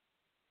that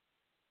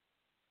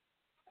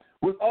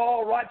with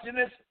all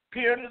righteousness,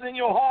 purity in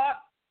your heart,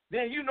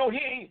 then you know he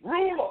ain't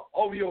ruler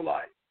over your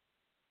life.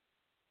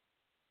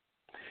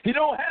 He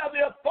don't have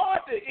the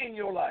authority in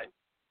your life.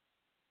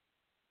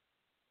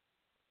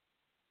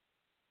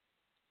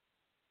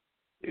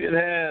 It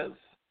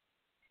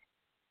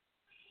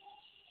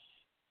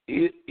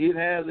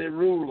has a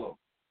ruler,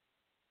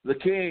 the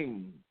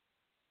king,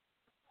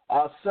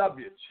 our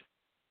subject,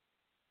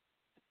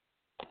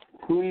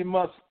 who he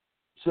must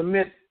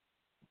submit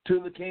to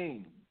the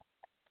king.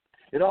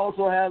 It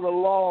also has a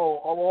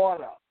law of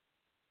order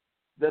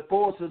that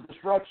forces the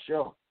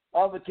structure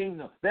of the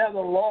kingdom. There's a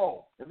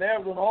law and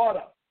there's an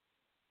order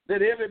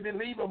that every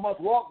believer must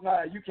walk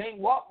by. You can't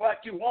walk like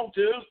you want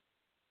to,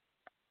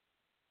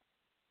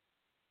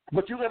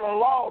 but you got a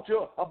law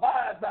to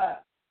abide by.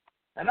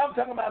 And I'm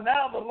talking about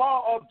now the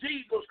law of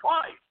Jesus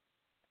Christ.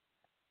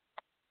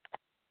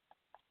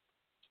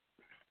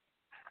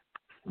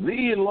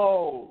 These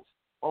laws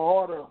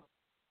order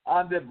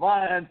our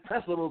divine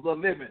principles of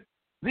living.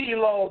 These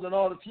laws in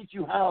order to teach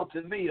you how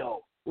to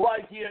live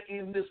right here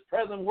in this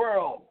present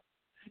world,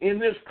 in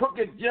this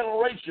crooked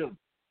generation,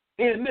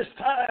 in this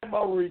time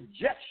of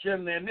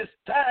rejection and this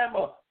time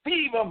of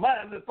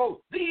feeble-minded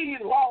folks. These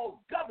laws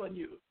govern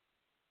you.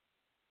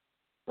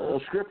 The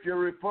scripture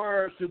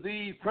refers to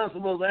these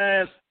principles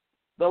as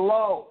the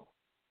law,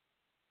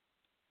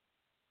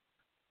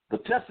 the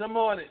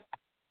testimony,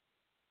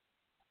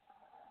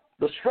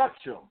 the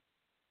structure,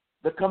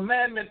 the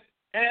commandment,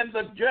 and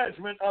the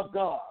judgment of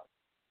God.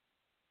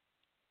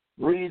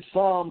 Read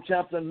Psalm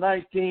chapter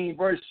 19,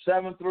 verse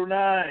 7 through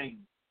 9.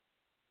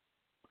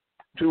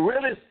 To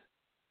really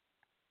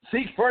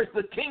seek first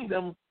the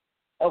kingdom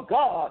of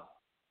God,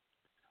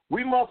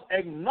 we must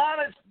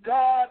acknowledge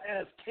God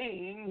as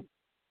King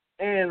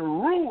and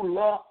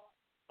ruler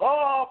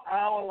of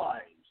our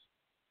lives.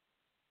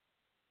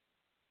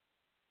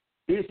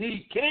 Is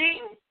he king?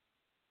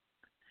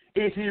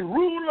 Is he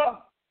ruler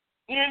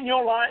in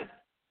your life?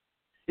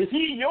 Is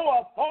he your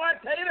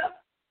authoritator?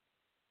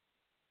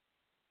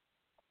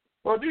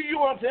 Or do you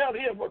want to tell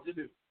him what to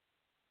do?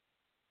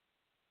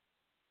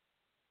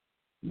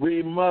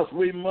 We must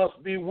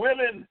be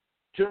willing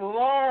to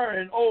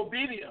learn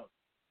obedience.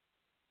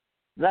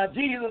 Now,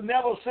 Jesus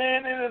never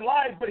sinned in his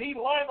life, but he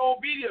learned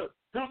obedience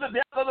through the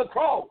death of the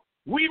cross.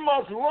 We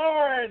must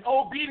learn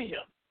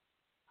obedience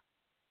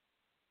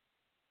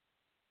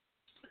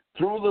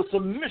through the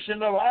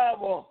submission of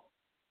our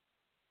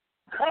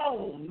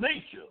carnal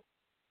nature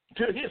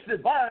to his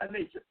divine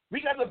nature.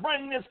 We got to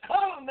bring this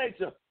carnal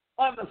nature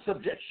under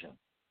subjection,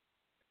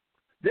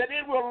 that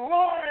it will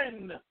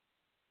learn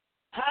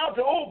how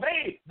to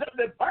obey the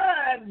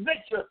divine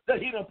nature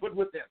that he done put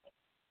within us.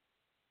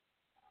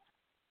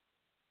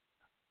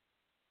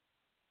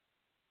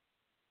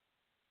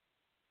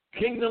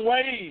 Kingdom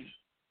ways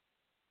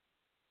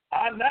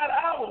are not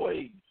our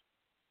ways.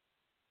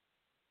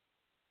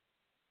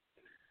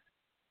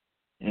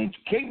 And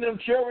kingdom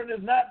children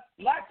is not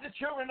like the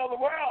children of the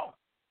world.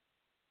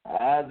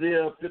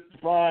 Isaiah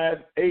 55,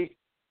 8,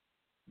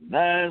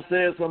 9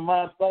 says, "For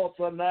my thoughts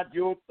are not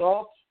your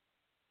thoughts,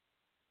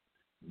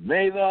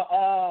 neither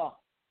are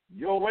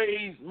your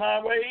ways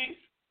my ways.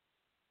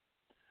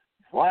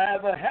 For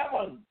as the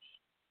heavens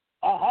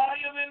are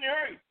higher than the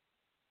earth,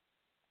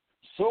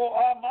 so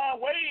are my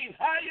ways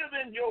higher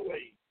than your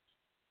ways,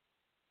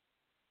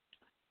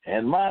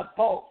 and my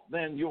thoughts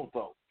than your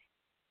thoughts."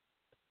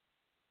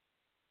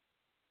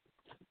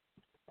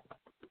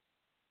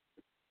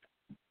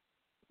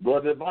 The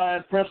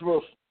divine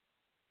principles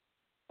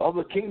of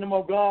the kingdom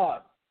of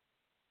God,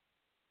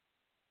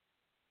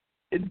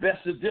 it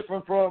best is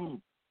different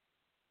from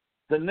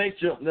the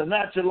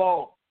natural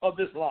law of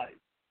this life.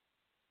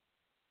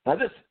 Now,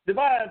 this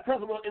divine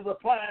principle is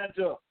applied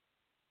to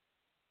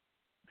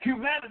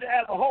humanity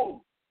as a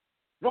whole.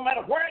 No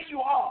matter where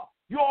you are,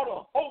 you ought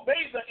to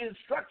obey the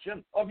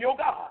instruction of your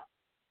God.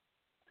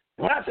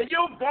 And when I say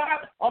your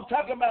God, I'm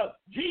talking about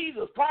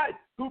Jesus Christ,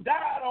 who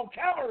died on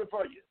Calvary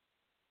for you.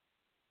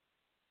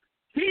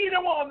 He's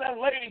the one that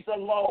lays the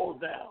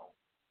laws down.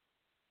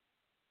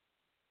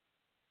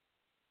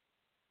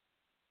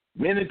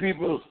 Many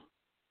people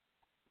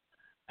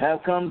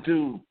have come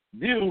to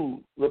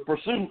view the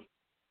pursuit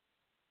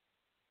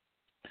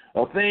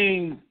of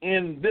things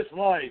in this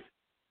life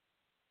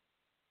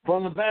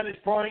from the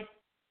vantage point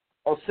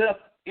of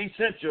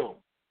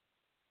self-essential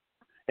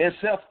and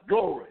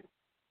self-glory.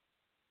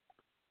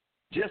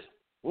 Just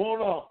want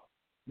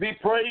to be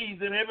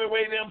praised in every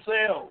way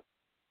themselves.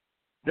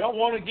 Don't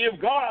want to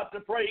give God the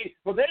praise,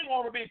 but they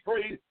want to be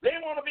praised. They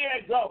want to be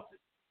exalted.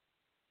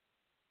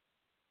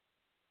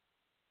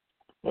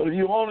 But if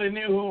you only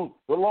knew who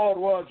the Lord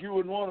was, you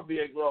wouldn't want to be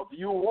exalted.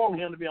 You would want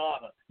him to be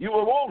honored. You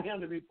would want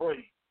him to be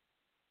praised.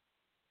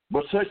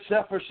 But such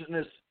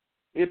selfishness,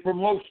 it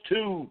promotes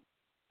to,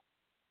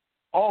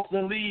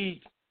 often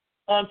leads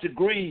unto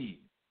greed.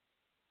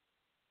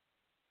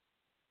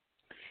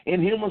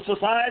 In human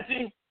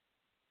society,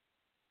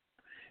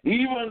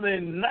 even the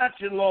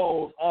natural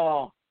laws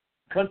are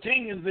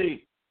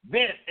continuously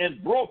bent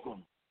and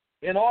broken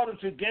in order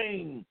to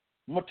gain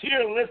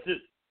materialistic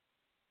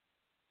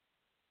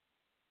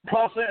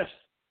process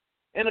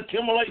and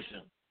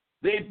accumulation.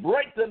 They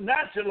break the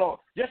natural law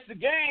just to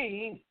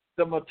gain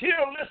the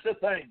materialistic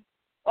things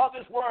of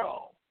this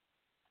world.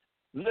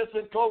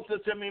 Listen closer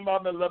to me, my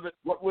beloved.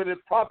 What would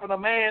it profit a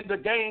man to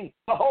gain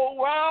the whole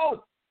world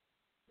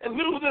and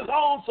lose his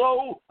own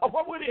soul? Or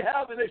what would he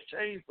have in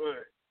exchange for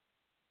it?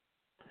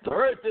 The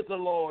earth is the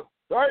Lord.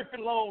 The earth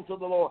belongs to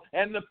the Lord,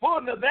 and the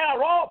fullness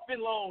thereof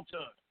belongs to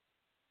him.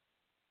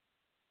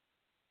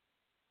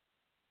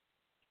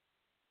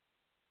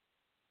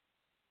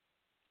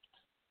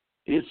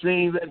 It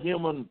seems that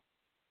human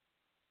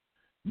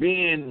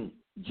being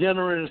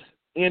generous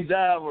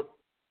endeavor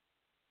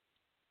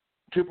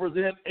to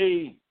present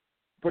a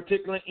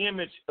particular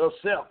image of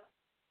self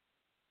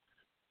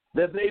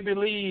that they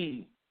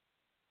believe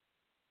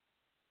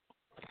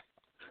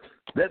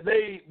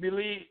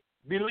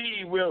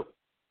will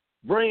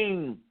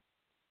bring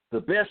the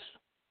best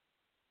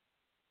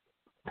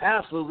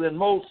passes and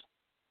most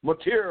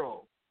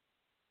material.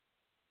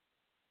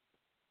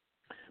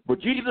 But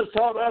Jesus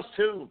taught us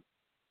to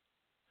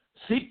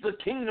seek the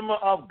kingdom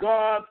of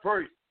God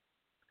first.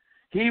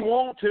 He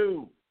wants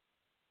to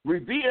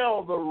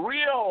reveal the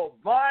real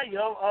value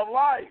of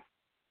life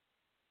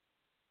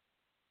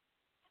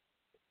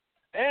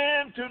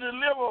and to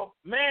deliver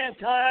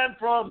mankind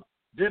from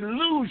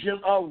delusion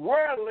of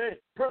worldly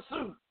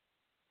pursuit.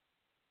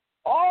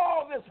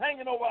 All this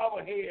hanging over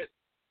our head,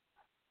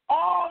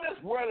 all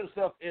this worldly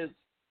stuff is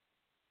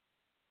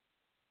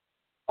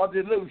a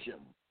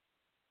delusion.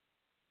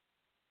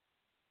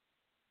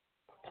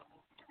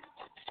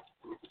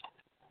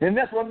 And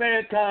that's what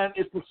mankind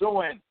is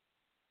pursuing.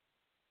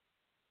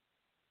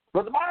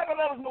 But the Bible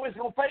let us know it's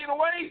going to fade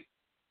away.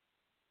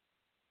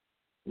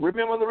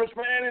 Remember the rich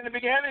man in the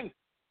beginning?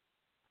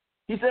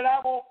 He said, I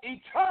want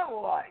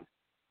eternal life.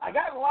 I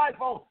got life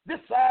on this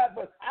side,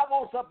 but I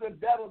want something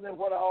better than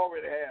what I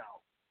already have.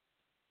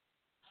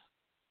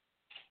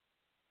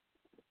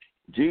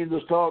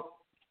 Jesus taught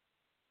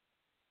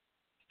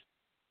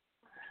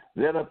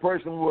that a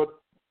person would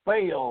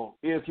fail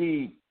if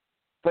he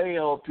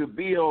failed to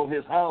build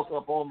his house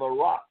upon the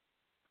rock.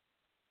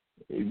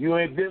 If you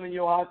ain't building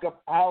your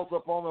house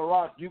upon the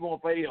rock, you're going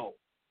to fail.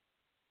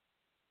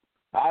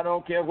 I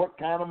don't care what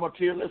kind of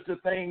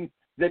materialistic thing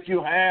that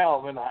you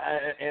have and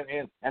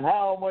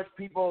how much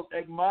people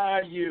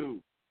admire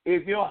you.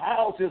 If your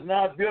house is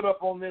not built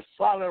up on this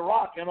solid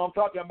rock, and I'm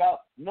talking about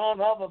none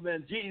other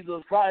than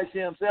Jesus Christ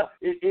himself,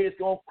 it's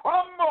going to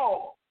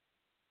crumble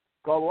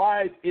because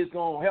life is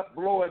going to help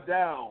blow it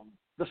down.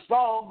 The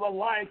storms of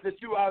life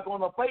that you are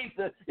going to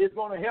face is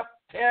going to help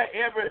tear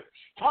every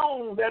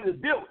stone that is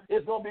built.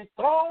 It's going to be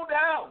thrown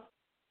down.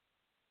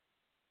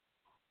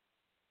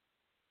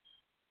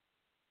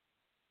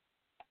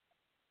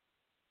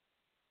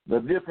 The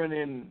difference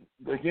in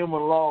the human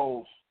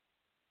laws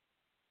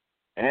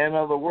and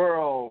of the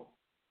world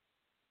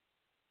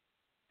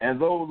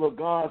and those of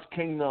God's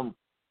kingdom,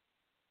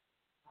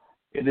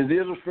 it is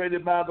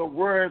illustrated by the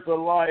words of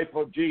life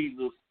of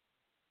Jesus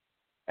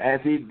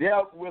as he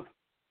dealt with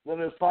the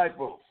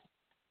disciples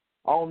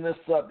on this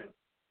subject.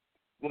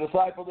 The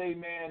disciples,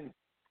 amen,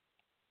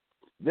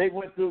 they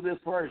went through this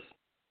verse,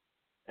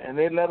 and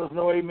they let us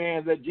know,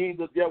 amen, that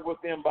Jesus dealt with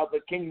them about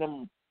the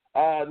kingdom,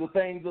 the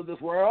things of this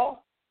world,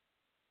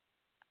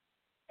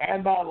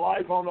 and by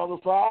life on the other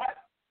side,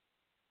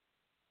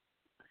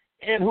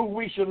 and who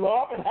we should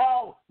love and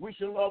how we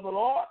should love the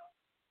Lord.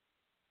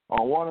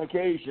 On one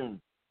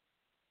occasion,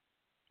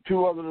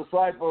 two of the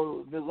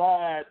disciples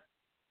desired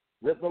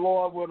that the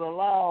Lord would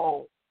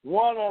allow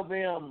one of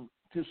them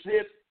to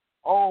sit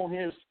on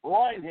his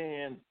right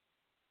hand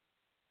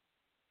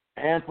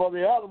and for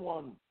the other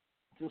one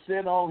to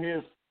sit on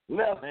his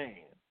left hand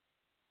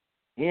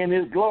in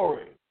his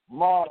glory.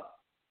 Mark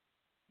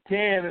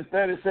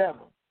 10:37.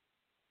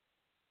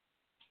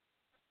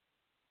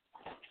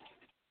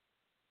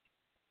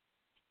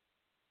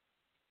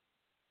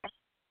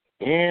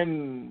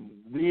 In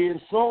the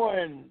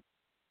ensuing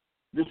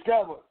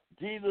discovered,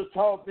 Jesus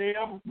taught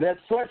them that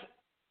such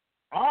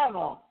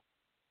honor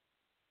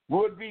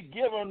would be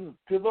given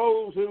to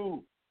those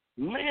who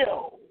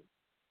live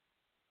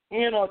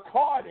in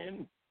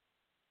accordance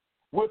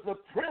with the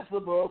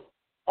principles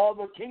of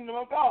the kingdom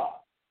of God.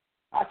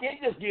 I can't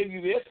just give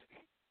you this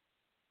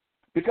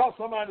because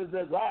somebody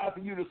desires for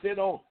you to sit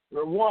on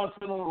one,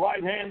 sit on the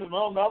right hand and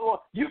on the other one.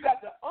 You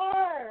got to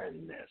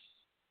earn this.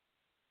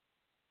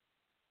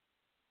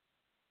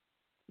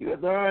 You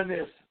have to earn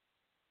this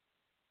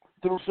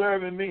through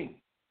serving me.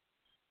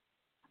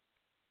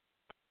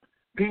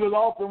 People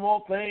often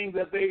want things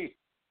that they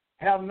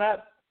have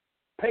not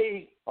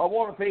paid or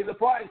want to pay the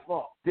price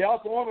for. They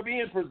also want to be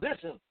in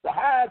position, the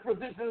highest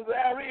position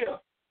there is,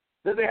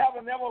 that they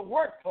haven't never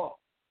worked for.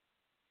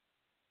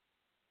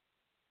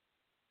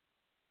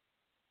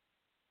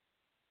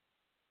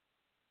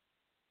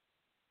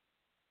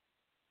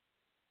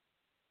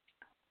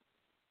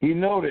 He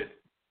noted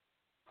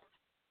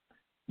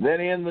that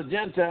in the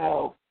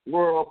Gentile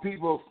world,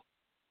 people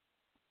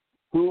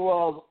who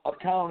was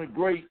accounted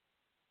great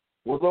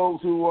were those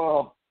who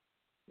are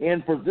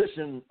in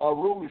position of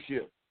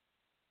rulership,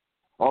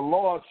 or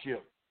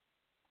lordship,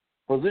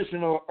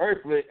 position of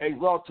earthly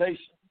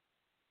exaltation.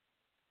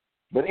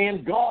 But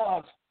in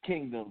God's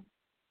kingdom,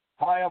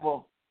 however,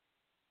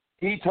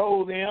 he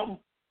told them,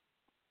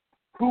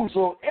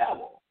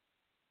 whosoever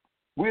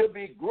will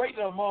be great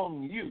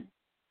among you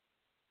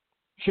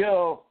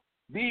shall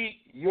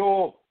be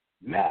your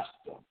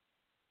master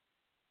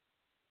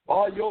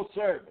or your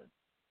servant.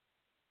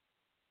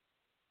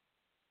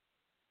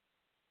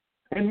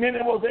 And many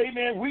was,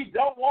 amen, we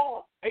don't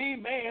want,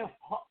 amen,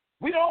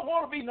 we don't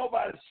want to be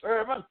nobody's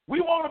servant.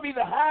 We want to be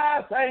the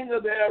highest thing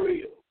that there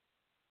is.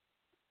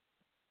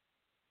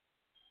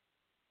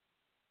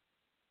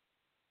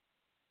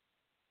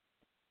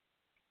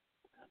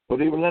 But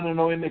he will let them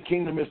know in the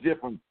kingdom is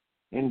different.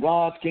 In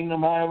God's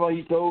kingdom, however,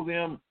 he told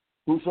them,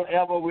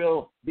 whosoever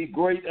will be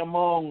great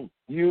among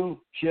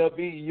you shall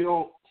be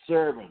your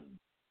servant.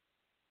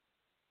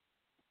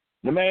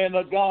 The man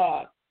of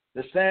God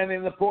that stands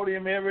in the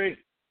podium every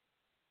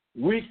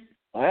week,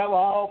 however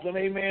often,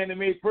 amen, and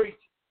may preach,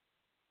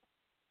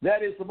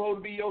 that is supposed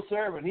to be your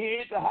servant. He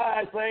ain't the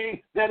highest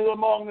thing that is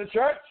among the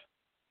church.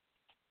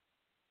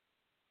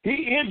 He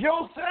is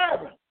your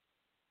servant.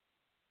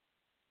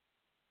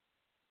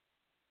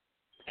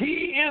 He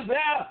is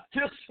there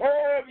to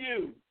serve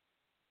you.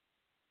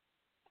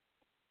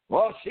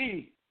 Well,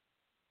 she.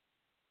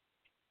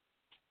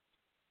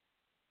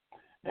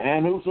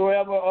 And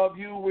whosoever of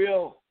you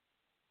will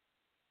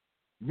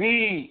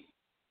be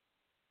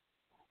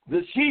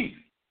the chief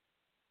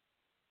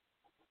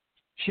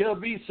shall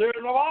be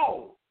servant of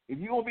all. If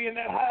you want to be in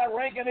that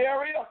high-ranking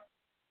area,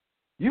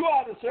 you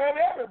ought to serve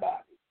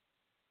everybody.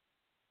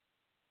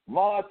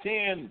 Mark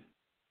 10,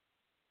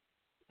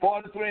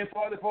 43 and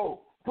 44.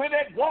 Quit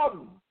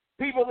exalting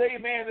people,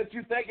 amen, that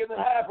you think is in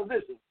high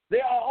position.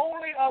 They are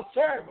only a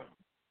servant.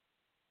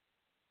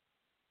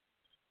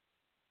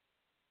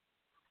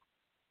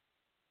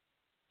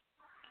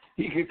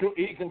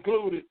 He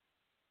concluded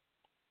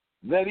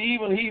that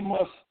even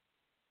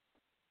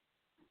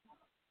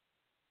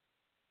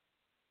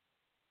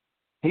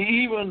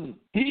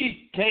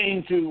he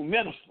came to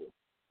minister,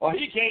 or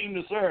he came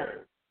to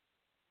serve,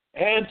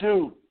 and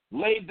to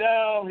lay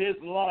down his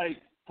life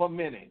for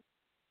many.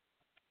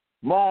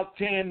 Mark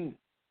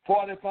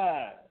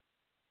 10:45.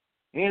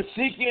 In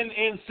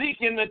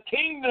seeking the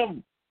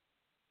kingdom,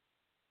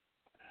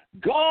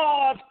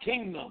 God's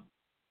kingdom,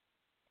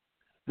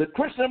 the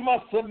Christian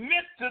must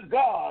submit to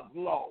God's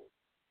law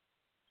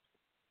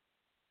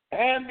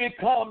and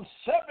become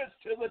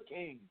subject to the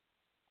king.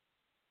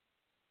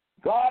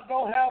 God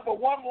don't have but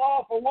one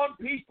law for one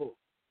people.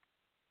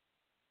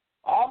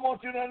 I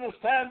want you to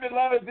understand,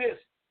 beloved, this.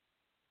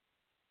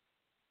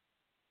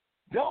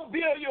 Don't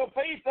build your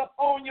faith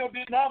upon your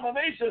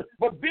denomination,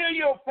 but build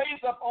your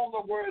faith upon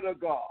the word of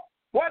God.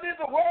 What is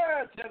the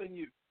word telling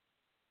you?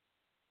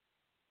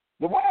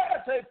 The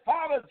word says,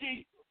 follow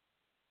Jesus.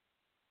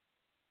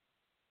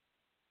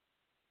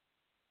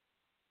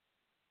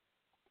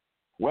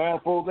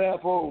 Wherefore,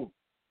 therefore,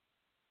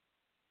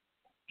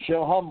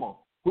 shall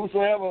humble.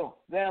 Whosoever,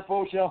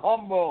 therefore, shall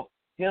humble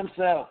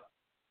himself.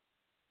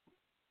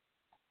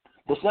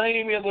 The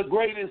same is the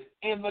greatest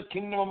in the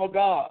kingdom of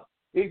God.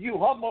 If you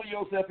humble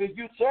yourself, if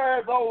you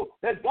serve those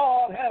that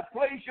God has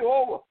placed you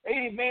over,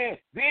 amen,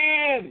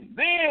 then,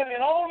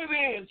 and only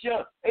then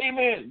shall,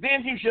 amen,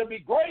 then you shall be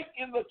great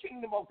in the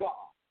kingdom of God.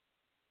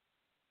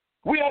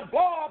 We are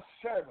God's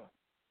servants.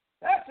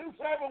 That's whose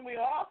servant we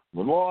are.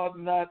 The Lord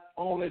not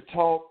only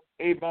taught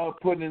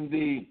about putting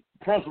the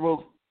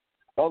principles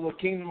of the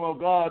kingdom of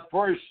God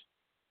first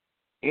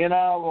in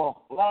our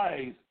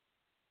lives,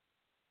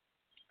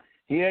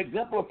 he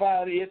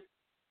exemplified it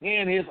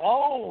in his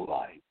own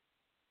life.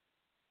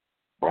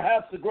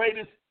 Perhaps the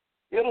greatest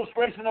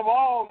illustration of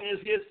all is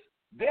his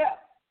death,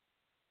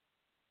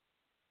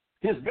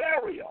 his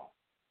burial,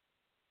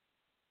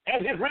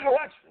 and his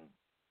resurrection.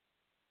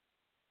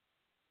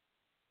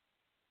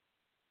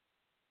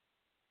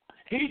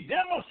 He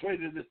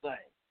demonstrated this thing.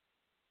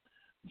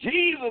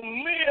 Jesus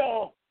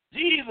lived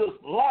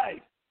Jesus'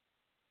 life,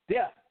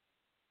 death.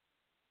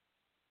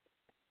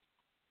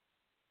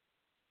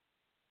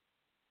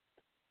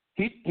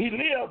 He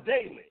lived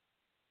daily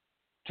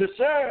to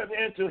serve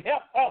and to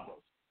help others.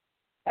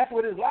 That's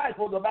what his life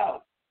was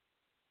about.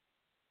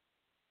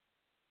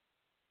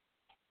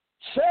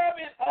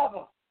 Serving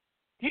others.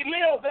 He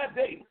lived that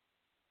day.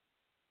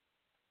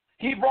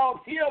 He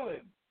brought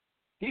healing.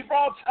 He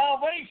brought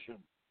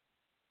salvation.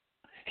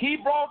 He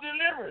brought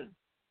deliverance.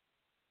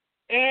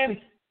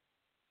 And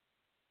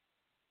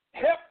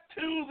helped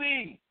to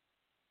the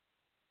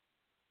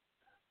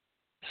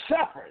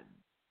suffering.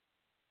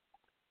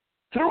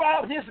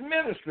 Throughout his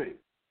ministry,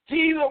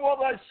 Jesus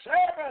was a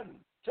servant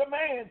to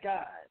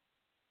mankind.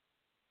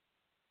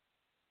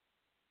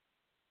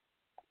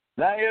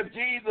 Now, if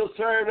Jesus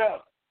served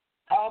us,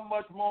 how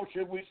much more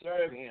should we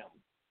serve him?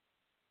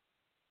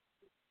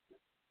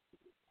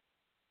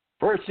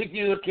 First, seek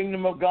ye the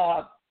kingdom of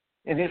God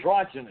and his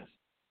righteousness.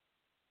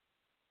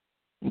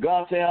 And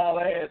God said, I'll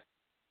add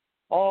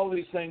all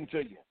these things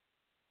to you.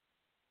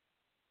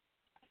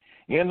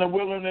 In the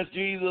wilderness,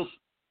 Jesus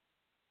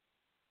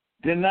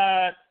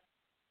denied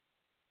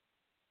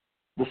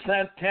the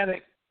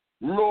satanic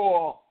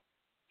lure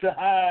to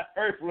high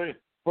earthly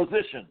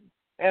position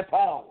and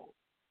power.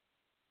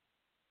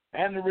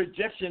 and the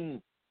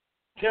rejection,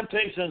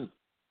 temptation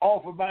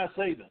offered by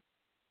Satan.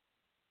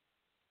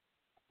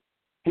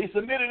 He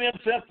submitted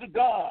himself to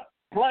God,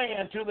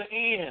 plan to the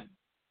end,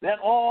 that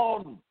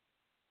on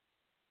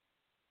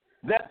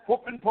that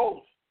whooping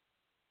post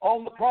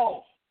on the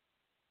cross,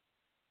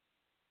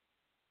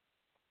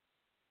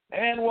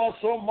 and was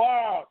so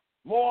marred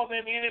more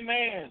than any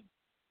man.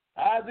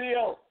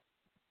 Isaiah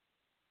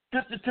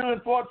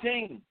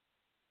 52:14.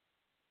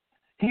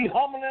 He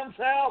humbled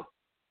himself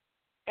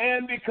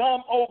and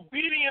become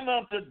obedient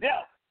unto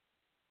death.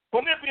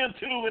 Philippians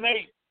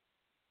 2:8.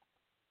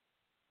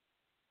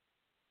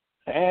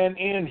 And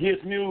in his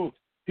new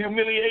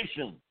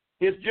humiliation,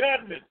 his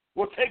judgment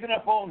was taken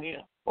upon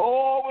him.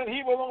 Oh, when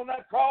he was on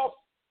that cross,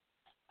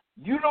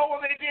 you know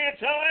what they did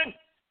to him?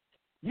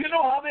 You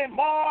know how they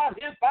marred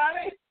his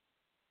body?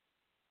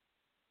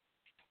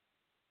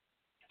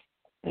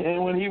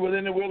 And when he was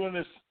in the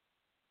wilderness,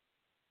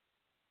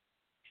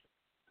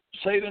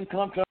 Satan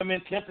come to him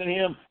and tempted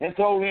him and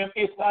told him,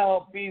 if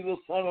thou be the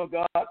Son of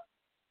God,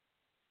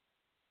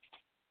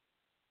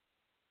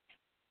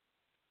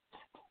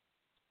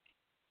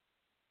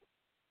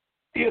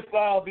 if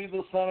thou be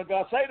the Son of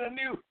God. Satan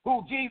knew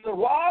who Jesus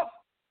was.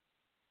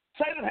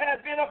 Satan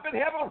had been up in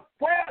heaven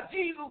where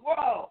Jesus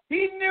was.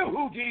 He knew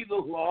who Jesus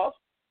was.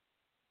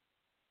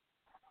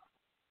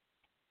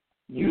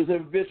 You say,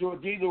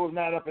 Bishop, Jesus was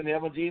not up in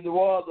heaven. Jesus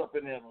was up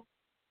in heaven.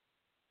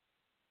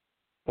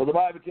 But the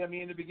Bible tells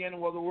me in the beginning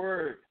was the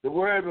Word. The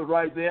Word was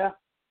right there.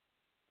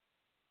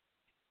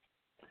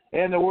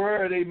 And the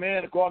Word,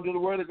 amen, according to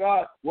the Word of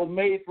God, was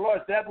made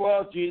flesh. That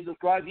was Jesus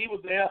Christ. He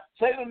was there.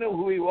 Satan knew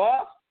who he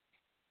was.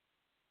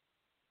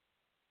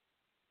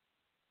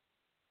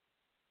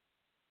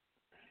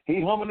 He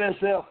humbled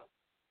himself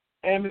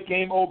and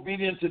became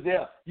obedient to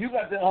death. You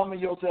got to humble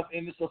yourself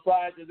in the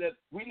society that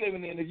we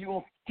living in. If you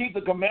want to keep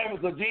the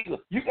commandments of Jesus,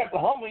 you got to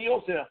humble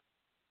yourself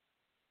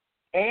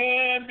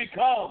and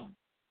become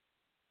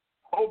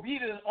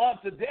obedient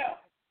unto death.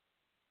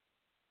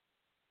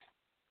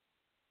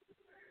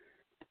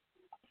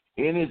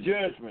 In his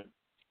judgment.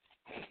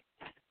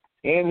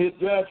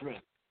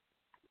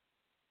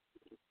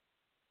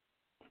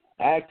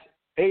 Acts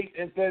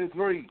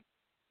 8:33.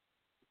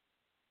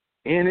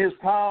 In his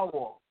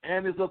power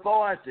and his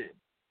authority,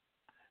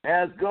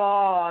 as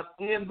God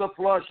in the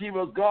flesh, he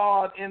was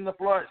God in the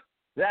flesh.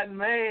 That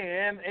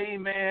man,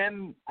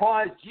 amen,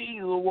 Christ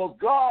Jesus was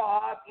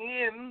God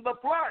in the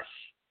flesh.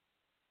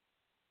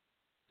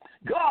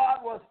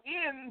 God was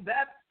in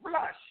that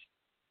flesh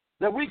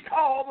that we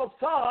call the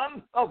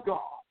Son of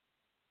God.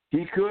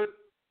 He could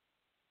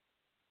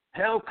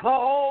have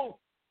called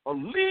a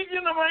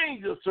legion of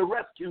angels to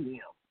rescue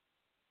him.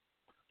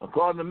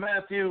 According to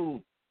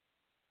Matthew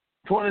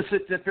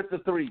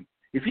 26:53.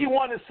 If he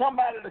wanted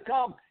somebody to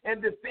come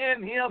and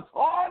defend him,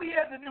 all he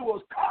had to do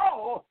was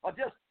call or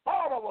just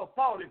thought of a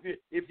thought,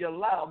 if you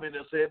allow me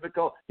to say it,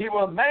 because he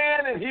was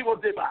man and he was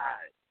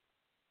divine.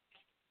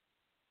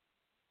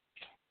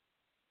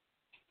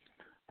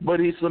 But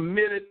he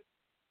submitted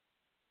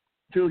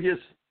to his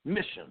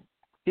mission.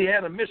 He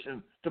had a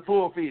mission to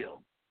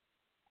fulfill.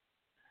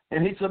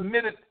 And he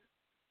submitted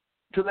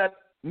to that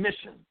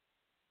mission.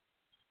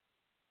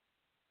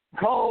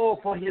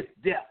 Called for his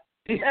death.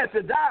 He had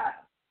to die,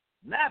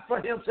 not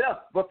for himself,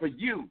 but for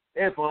you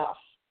and for us.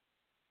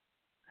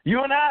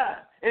 You and I,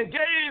 and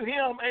gave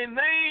him a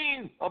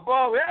name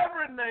above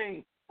every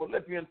name,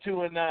 Philippians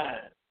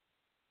 2:9.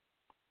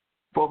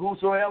 For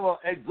whosoever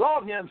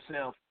exalt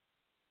himself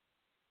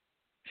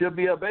shall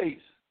be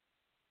abased,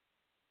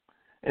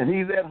 and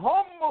he that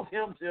humbles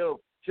himself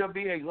shall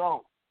be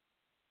exalted.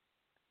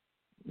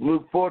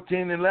 Luke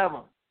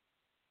 14:11.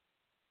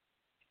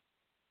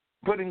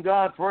 Putting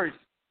God first.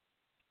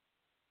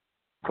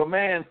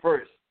 Command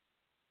first.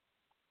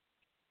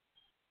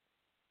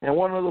 And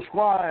one of the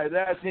scribes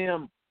asked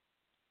him,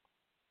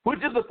 which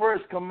is the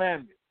first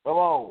commandment of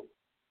all?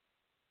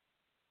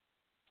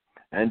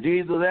 And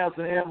Jesus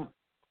answered him,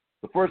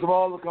 the first of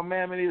all the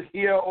commandment is,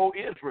 hear, O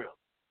Israel.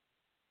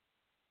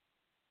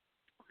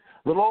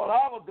 The Lord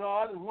our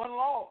God is one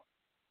Lord.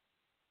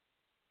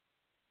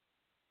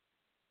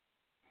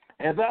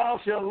 And thou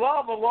shalt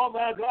love the Lord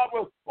thy God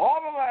with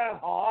all of thine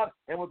heart,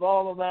 and with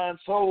all of thine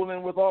soul,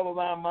 and with all of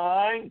thy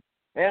mind,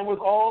 and with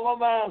all of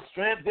thy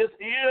strength. This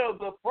is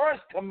the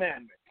first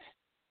commandment.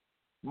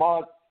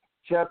 Mark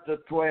chapter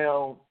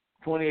 12,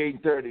 28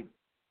 and 30.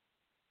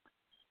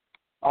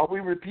 Are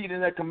we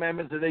repeating that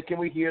commandment today? Can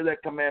we hear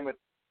that commandment?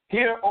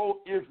 Hear,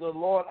 O Israel, the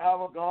Lord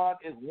our God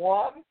is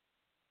one,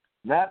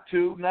 not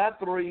two, not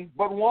three,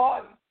 but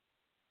one.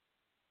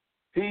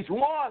 He's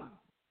one.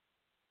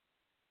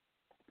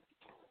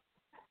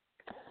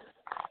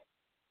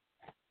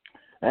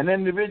 An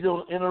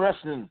individual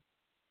interested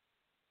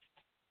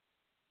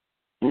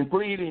in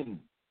pleading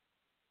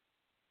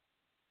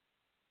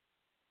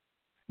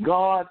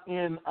God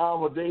in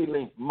our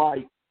daily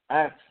might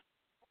acts,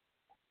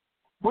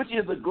 which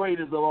is the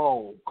greatest of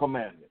all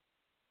commandments.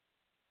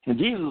 And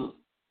Jesus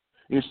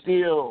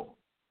answered,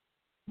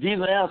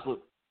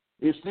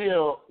 is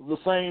still the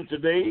same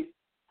today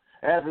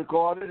as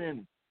recorded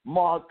in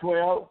Mark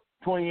 12,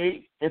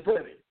 28 and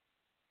 30.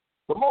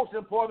 The most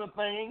important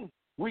thing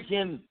we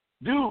can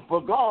do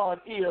for God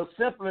is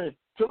simply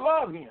to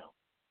love him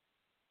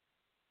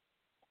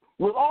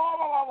with all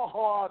of our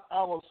heart,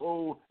 our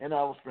soul, and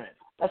our strength.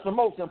 That's the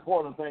most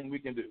important thing we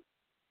can do.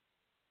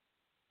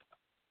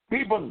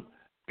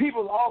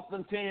 People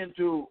often tend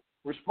to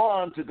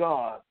respond to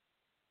God's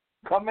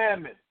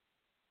commandment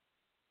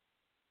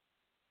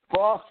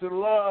for us to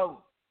love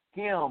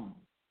him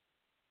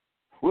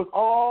with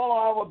all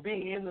our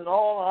being and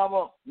all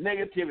our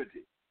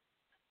negativity.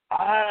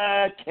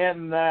 I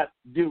cannot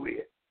do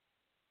it.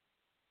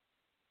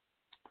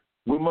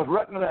 We must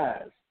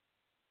recognize,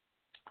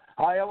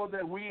 however,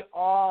 that we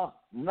are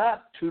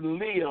not to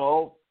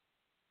live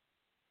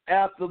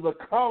after the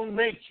carnal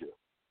nature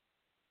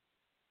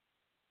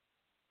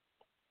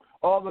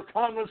or the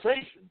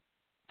conversation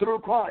through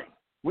Christ.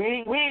 We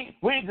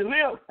ain't to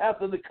live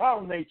after the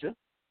carnal nature.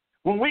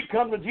 When we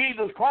come to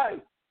Jesus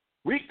Christ,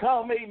 we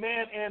come,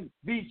 amen, and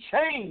be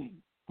changed.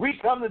 We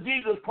come to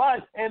Jesus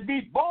Christ and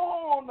be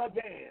born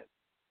again.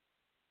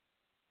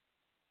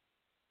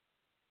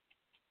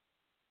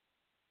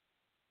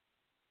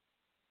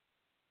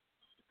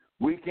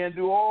 We can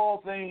do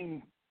all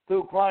things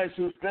through Christ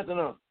who strengthens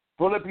us.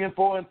 Philippians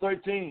 4 and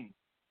 13.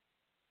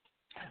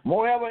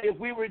 Moreover, if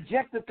we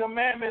reject the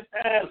commandment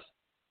as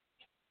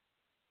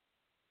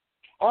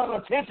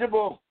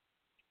unattainable,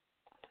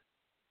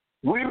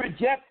 we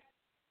reject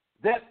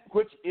that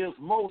which is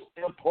most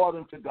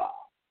important to God.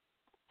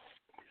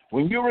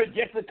 When you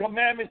reject the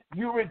commandment,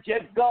 you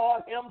reject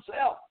God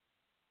himself.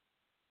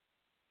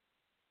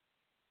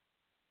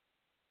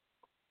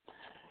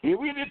 If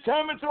we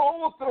determine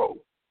to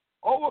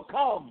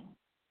overcome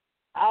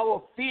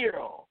our fear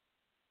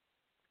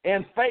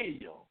and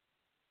failure,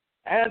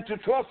 and to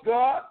trust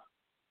God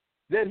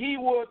that he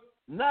would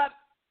not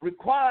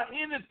require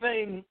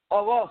anything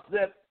of us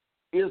that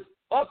is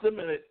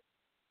ultimate,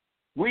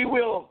 we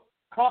will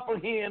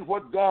comprehend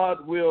what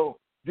God will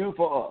do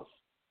for us.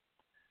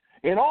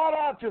 In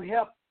order to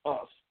help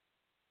us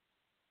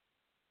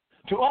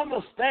to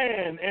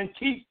understand and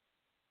keep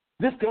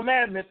this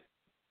commandment,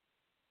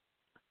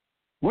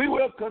 we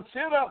will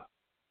consider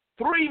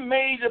three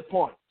major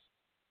points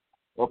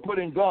of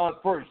putting God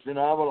first in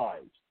our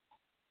lives.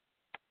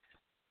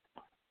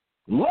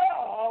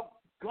 Love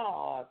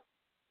God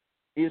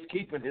is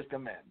keeping his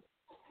commandments.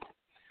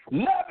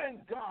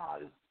 Loving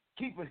God is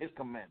keeping his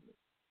commandments.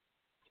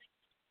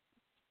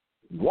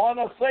 One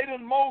of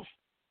Satan's most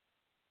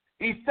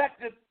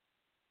effective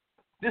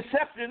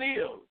deception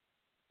is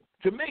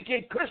to make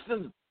a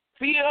Christian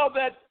feel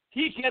that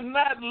he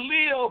cannot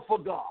live for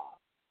God.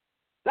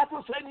 That's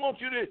what Satan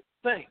wants you to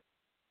think.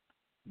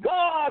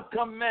 God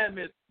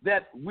commanded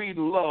that we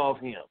love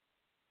him.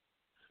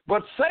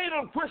 But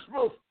Satan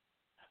whispers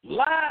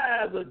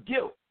lies of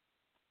guilt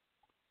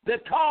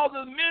that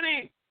causes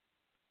many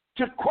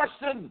to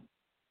question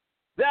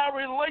their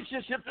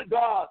relationship to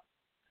God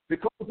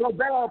because of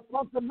their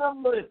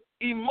fundamental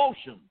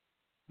emotion,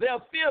 their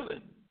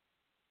feelings.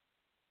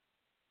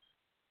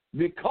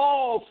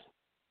 Because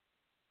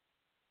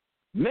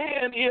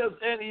man is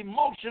an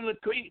emotional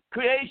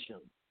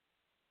creation,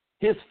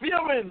 his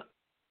feelings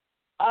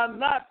are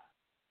not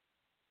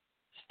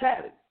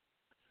static.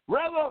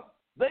 Rather,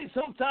 they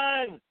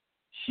sometimes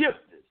shift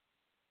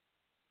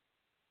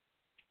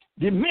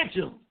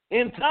dimensions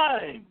in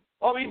time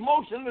of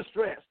emotional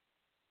stress.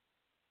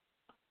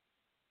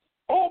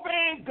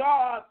 Obeying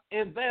God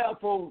and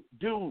therefore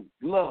do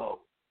love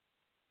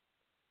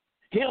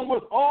him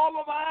with all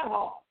of our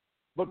heart.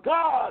 But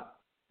God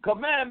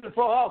commanded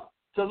for us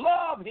to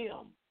love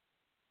him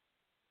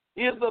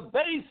is the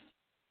base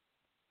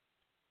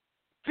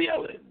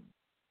feeling.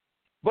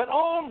 But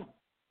on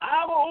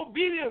our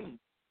obedience,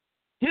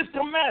 his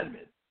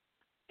commandment,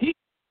 he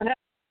has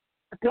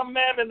a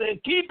commandment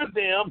and keepeth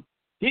them.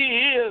 He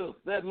is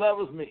that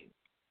loveth me.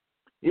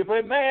 If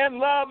a man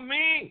love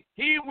me,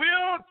 he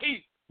will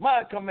keep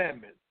my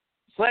commandments.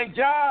 St.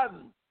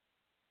 John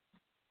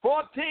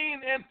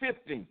 14 and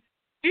 15.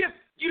 If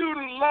you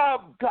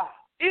love God,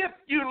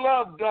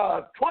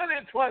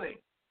 2020,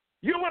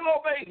 you will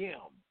obey him.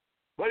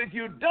 But if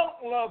you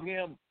don't love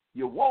him,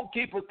 you won't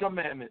keep his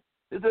commandments.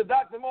 This is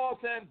Dr. Moore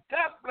saying,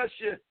 God bless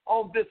you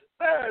on this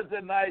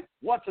Thursday night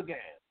once again.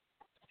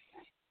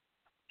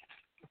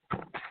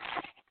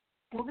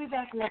 We'll be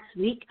back next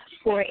week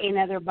for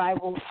another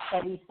Bible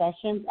study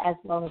session as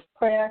well as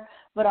prayer.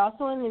 But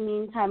also in the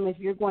meantime, if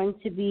you're going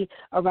to be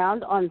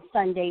around on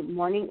Sunday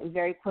morning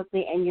very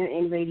quickly and you're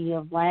in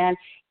radio land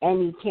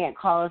and you can't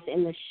call us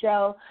in the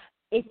show,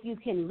 if you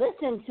can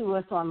listen to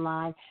us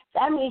online,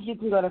 that means you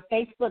can go to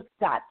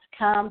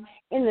facebook.com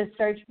in the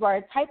search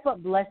bar, type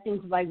up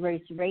Blessings by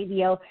Grace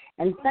Radio,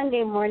 and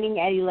Sunday morning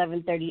at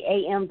 11:30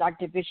 a.m.,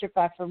 Dr. Bishop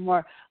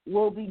Moore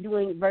will be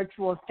doing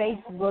virtual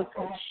Facebook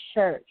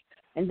church.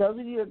 And those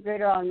of you at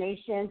Greater All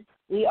Nations,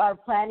 we are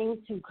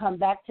planning to come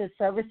back to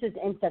services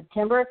in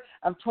September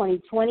of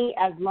 2020.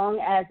 As long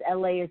as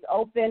LA is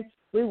open,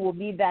 we will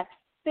be back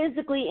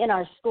physically in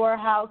our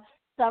storehouse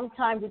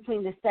sometime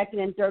between the second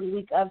and third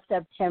week of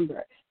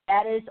September.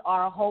 That is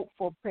our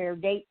hopeful prayer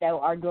date that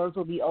our doors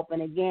will be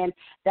open again.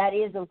 That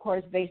is, of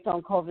course, based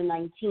on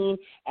COVID-19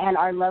 and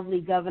our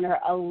lovely governor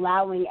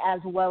allowing,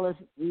 as well as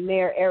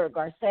Mayor Eric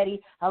Garcetti,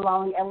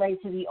 allowing LA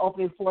to be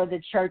open for the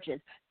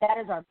churches. That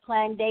is our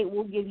planned date.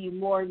 We'll give you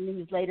more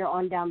news later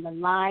on down the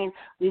line.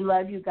 We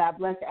love you. God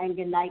bless, and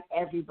good night,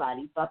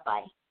 everybody.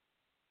 Bye-bye.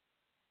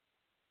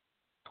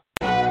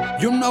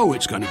 You know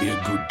it's going to be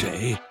a good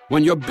day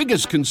when your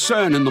biggest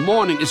concern in the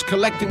morning is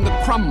collecting the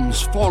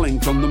crumbs falling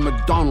from the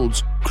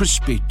McDonald's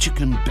crispy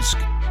chicken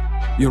biscuit.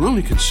 Your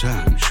only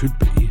concern should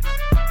be,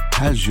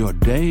 has your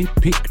day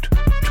peaked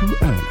too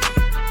early?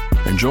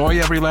 Enjoy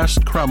every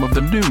last crumb of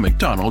the new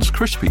McDonald's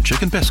crispy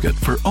chicken biscuit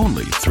for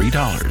only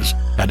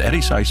 $3. And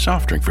any size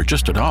soft drink for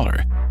just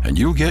 $1. And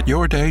you'll get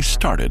your day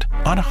started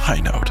on a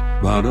high note.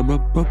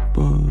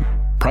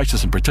 Ba-da-ba-ba-ba.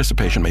 Prices and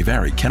participation may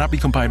vary. Cannot be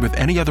combined with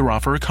any other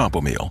offer or combo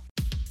meal.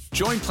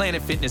 Join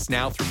Planet Fitness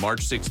now through March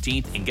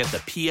 16th and get the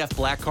PF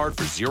Black Card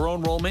for zero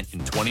enrollment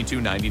and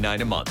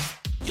 $22.99 a month.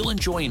 You'll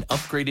enjoy an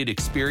upgraded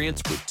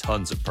experience with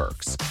tons of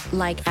perks.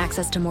 Like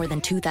access to more than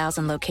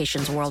 2,000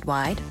 locations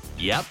worldwide?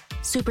 Yep.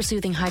 Super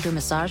soothing hydro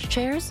massage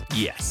chairs?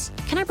 Yes.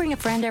 Can I bring a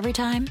friend every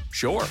time?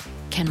 Sure.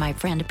 Can my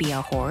friend be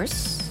a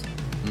horse?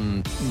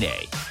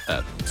 Nay.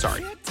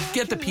 Sorry.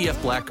 Get the PF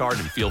Black Card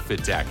and feel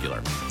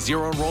fit-tacular.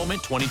 Zero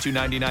enrollment,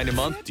 $22.99 a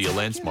month. Deal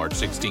ends March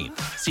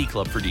 16th. See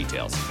Club for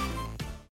details.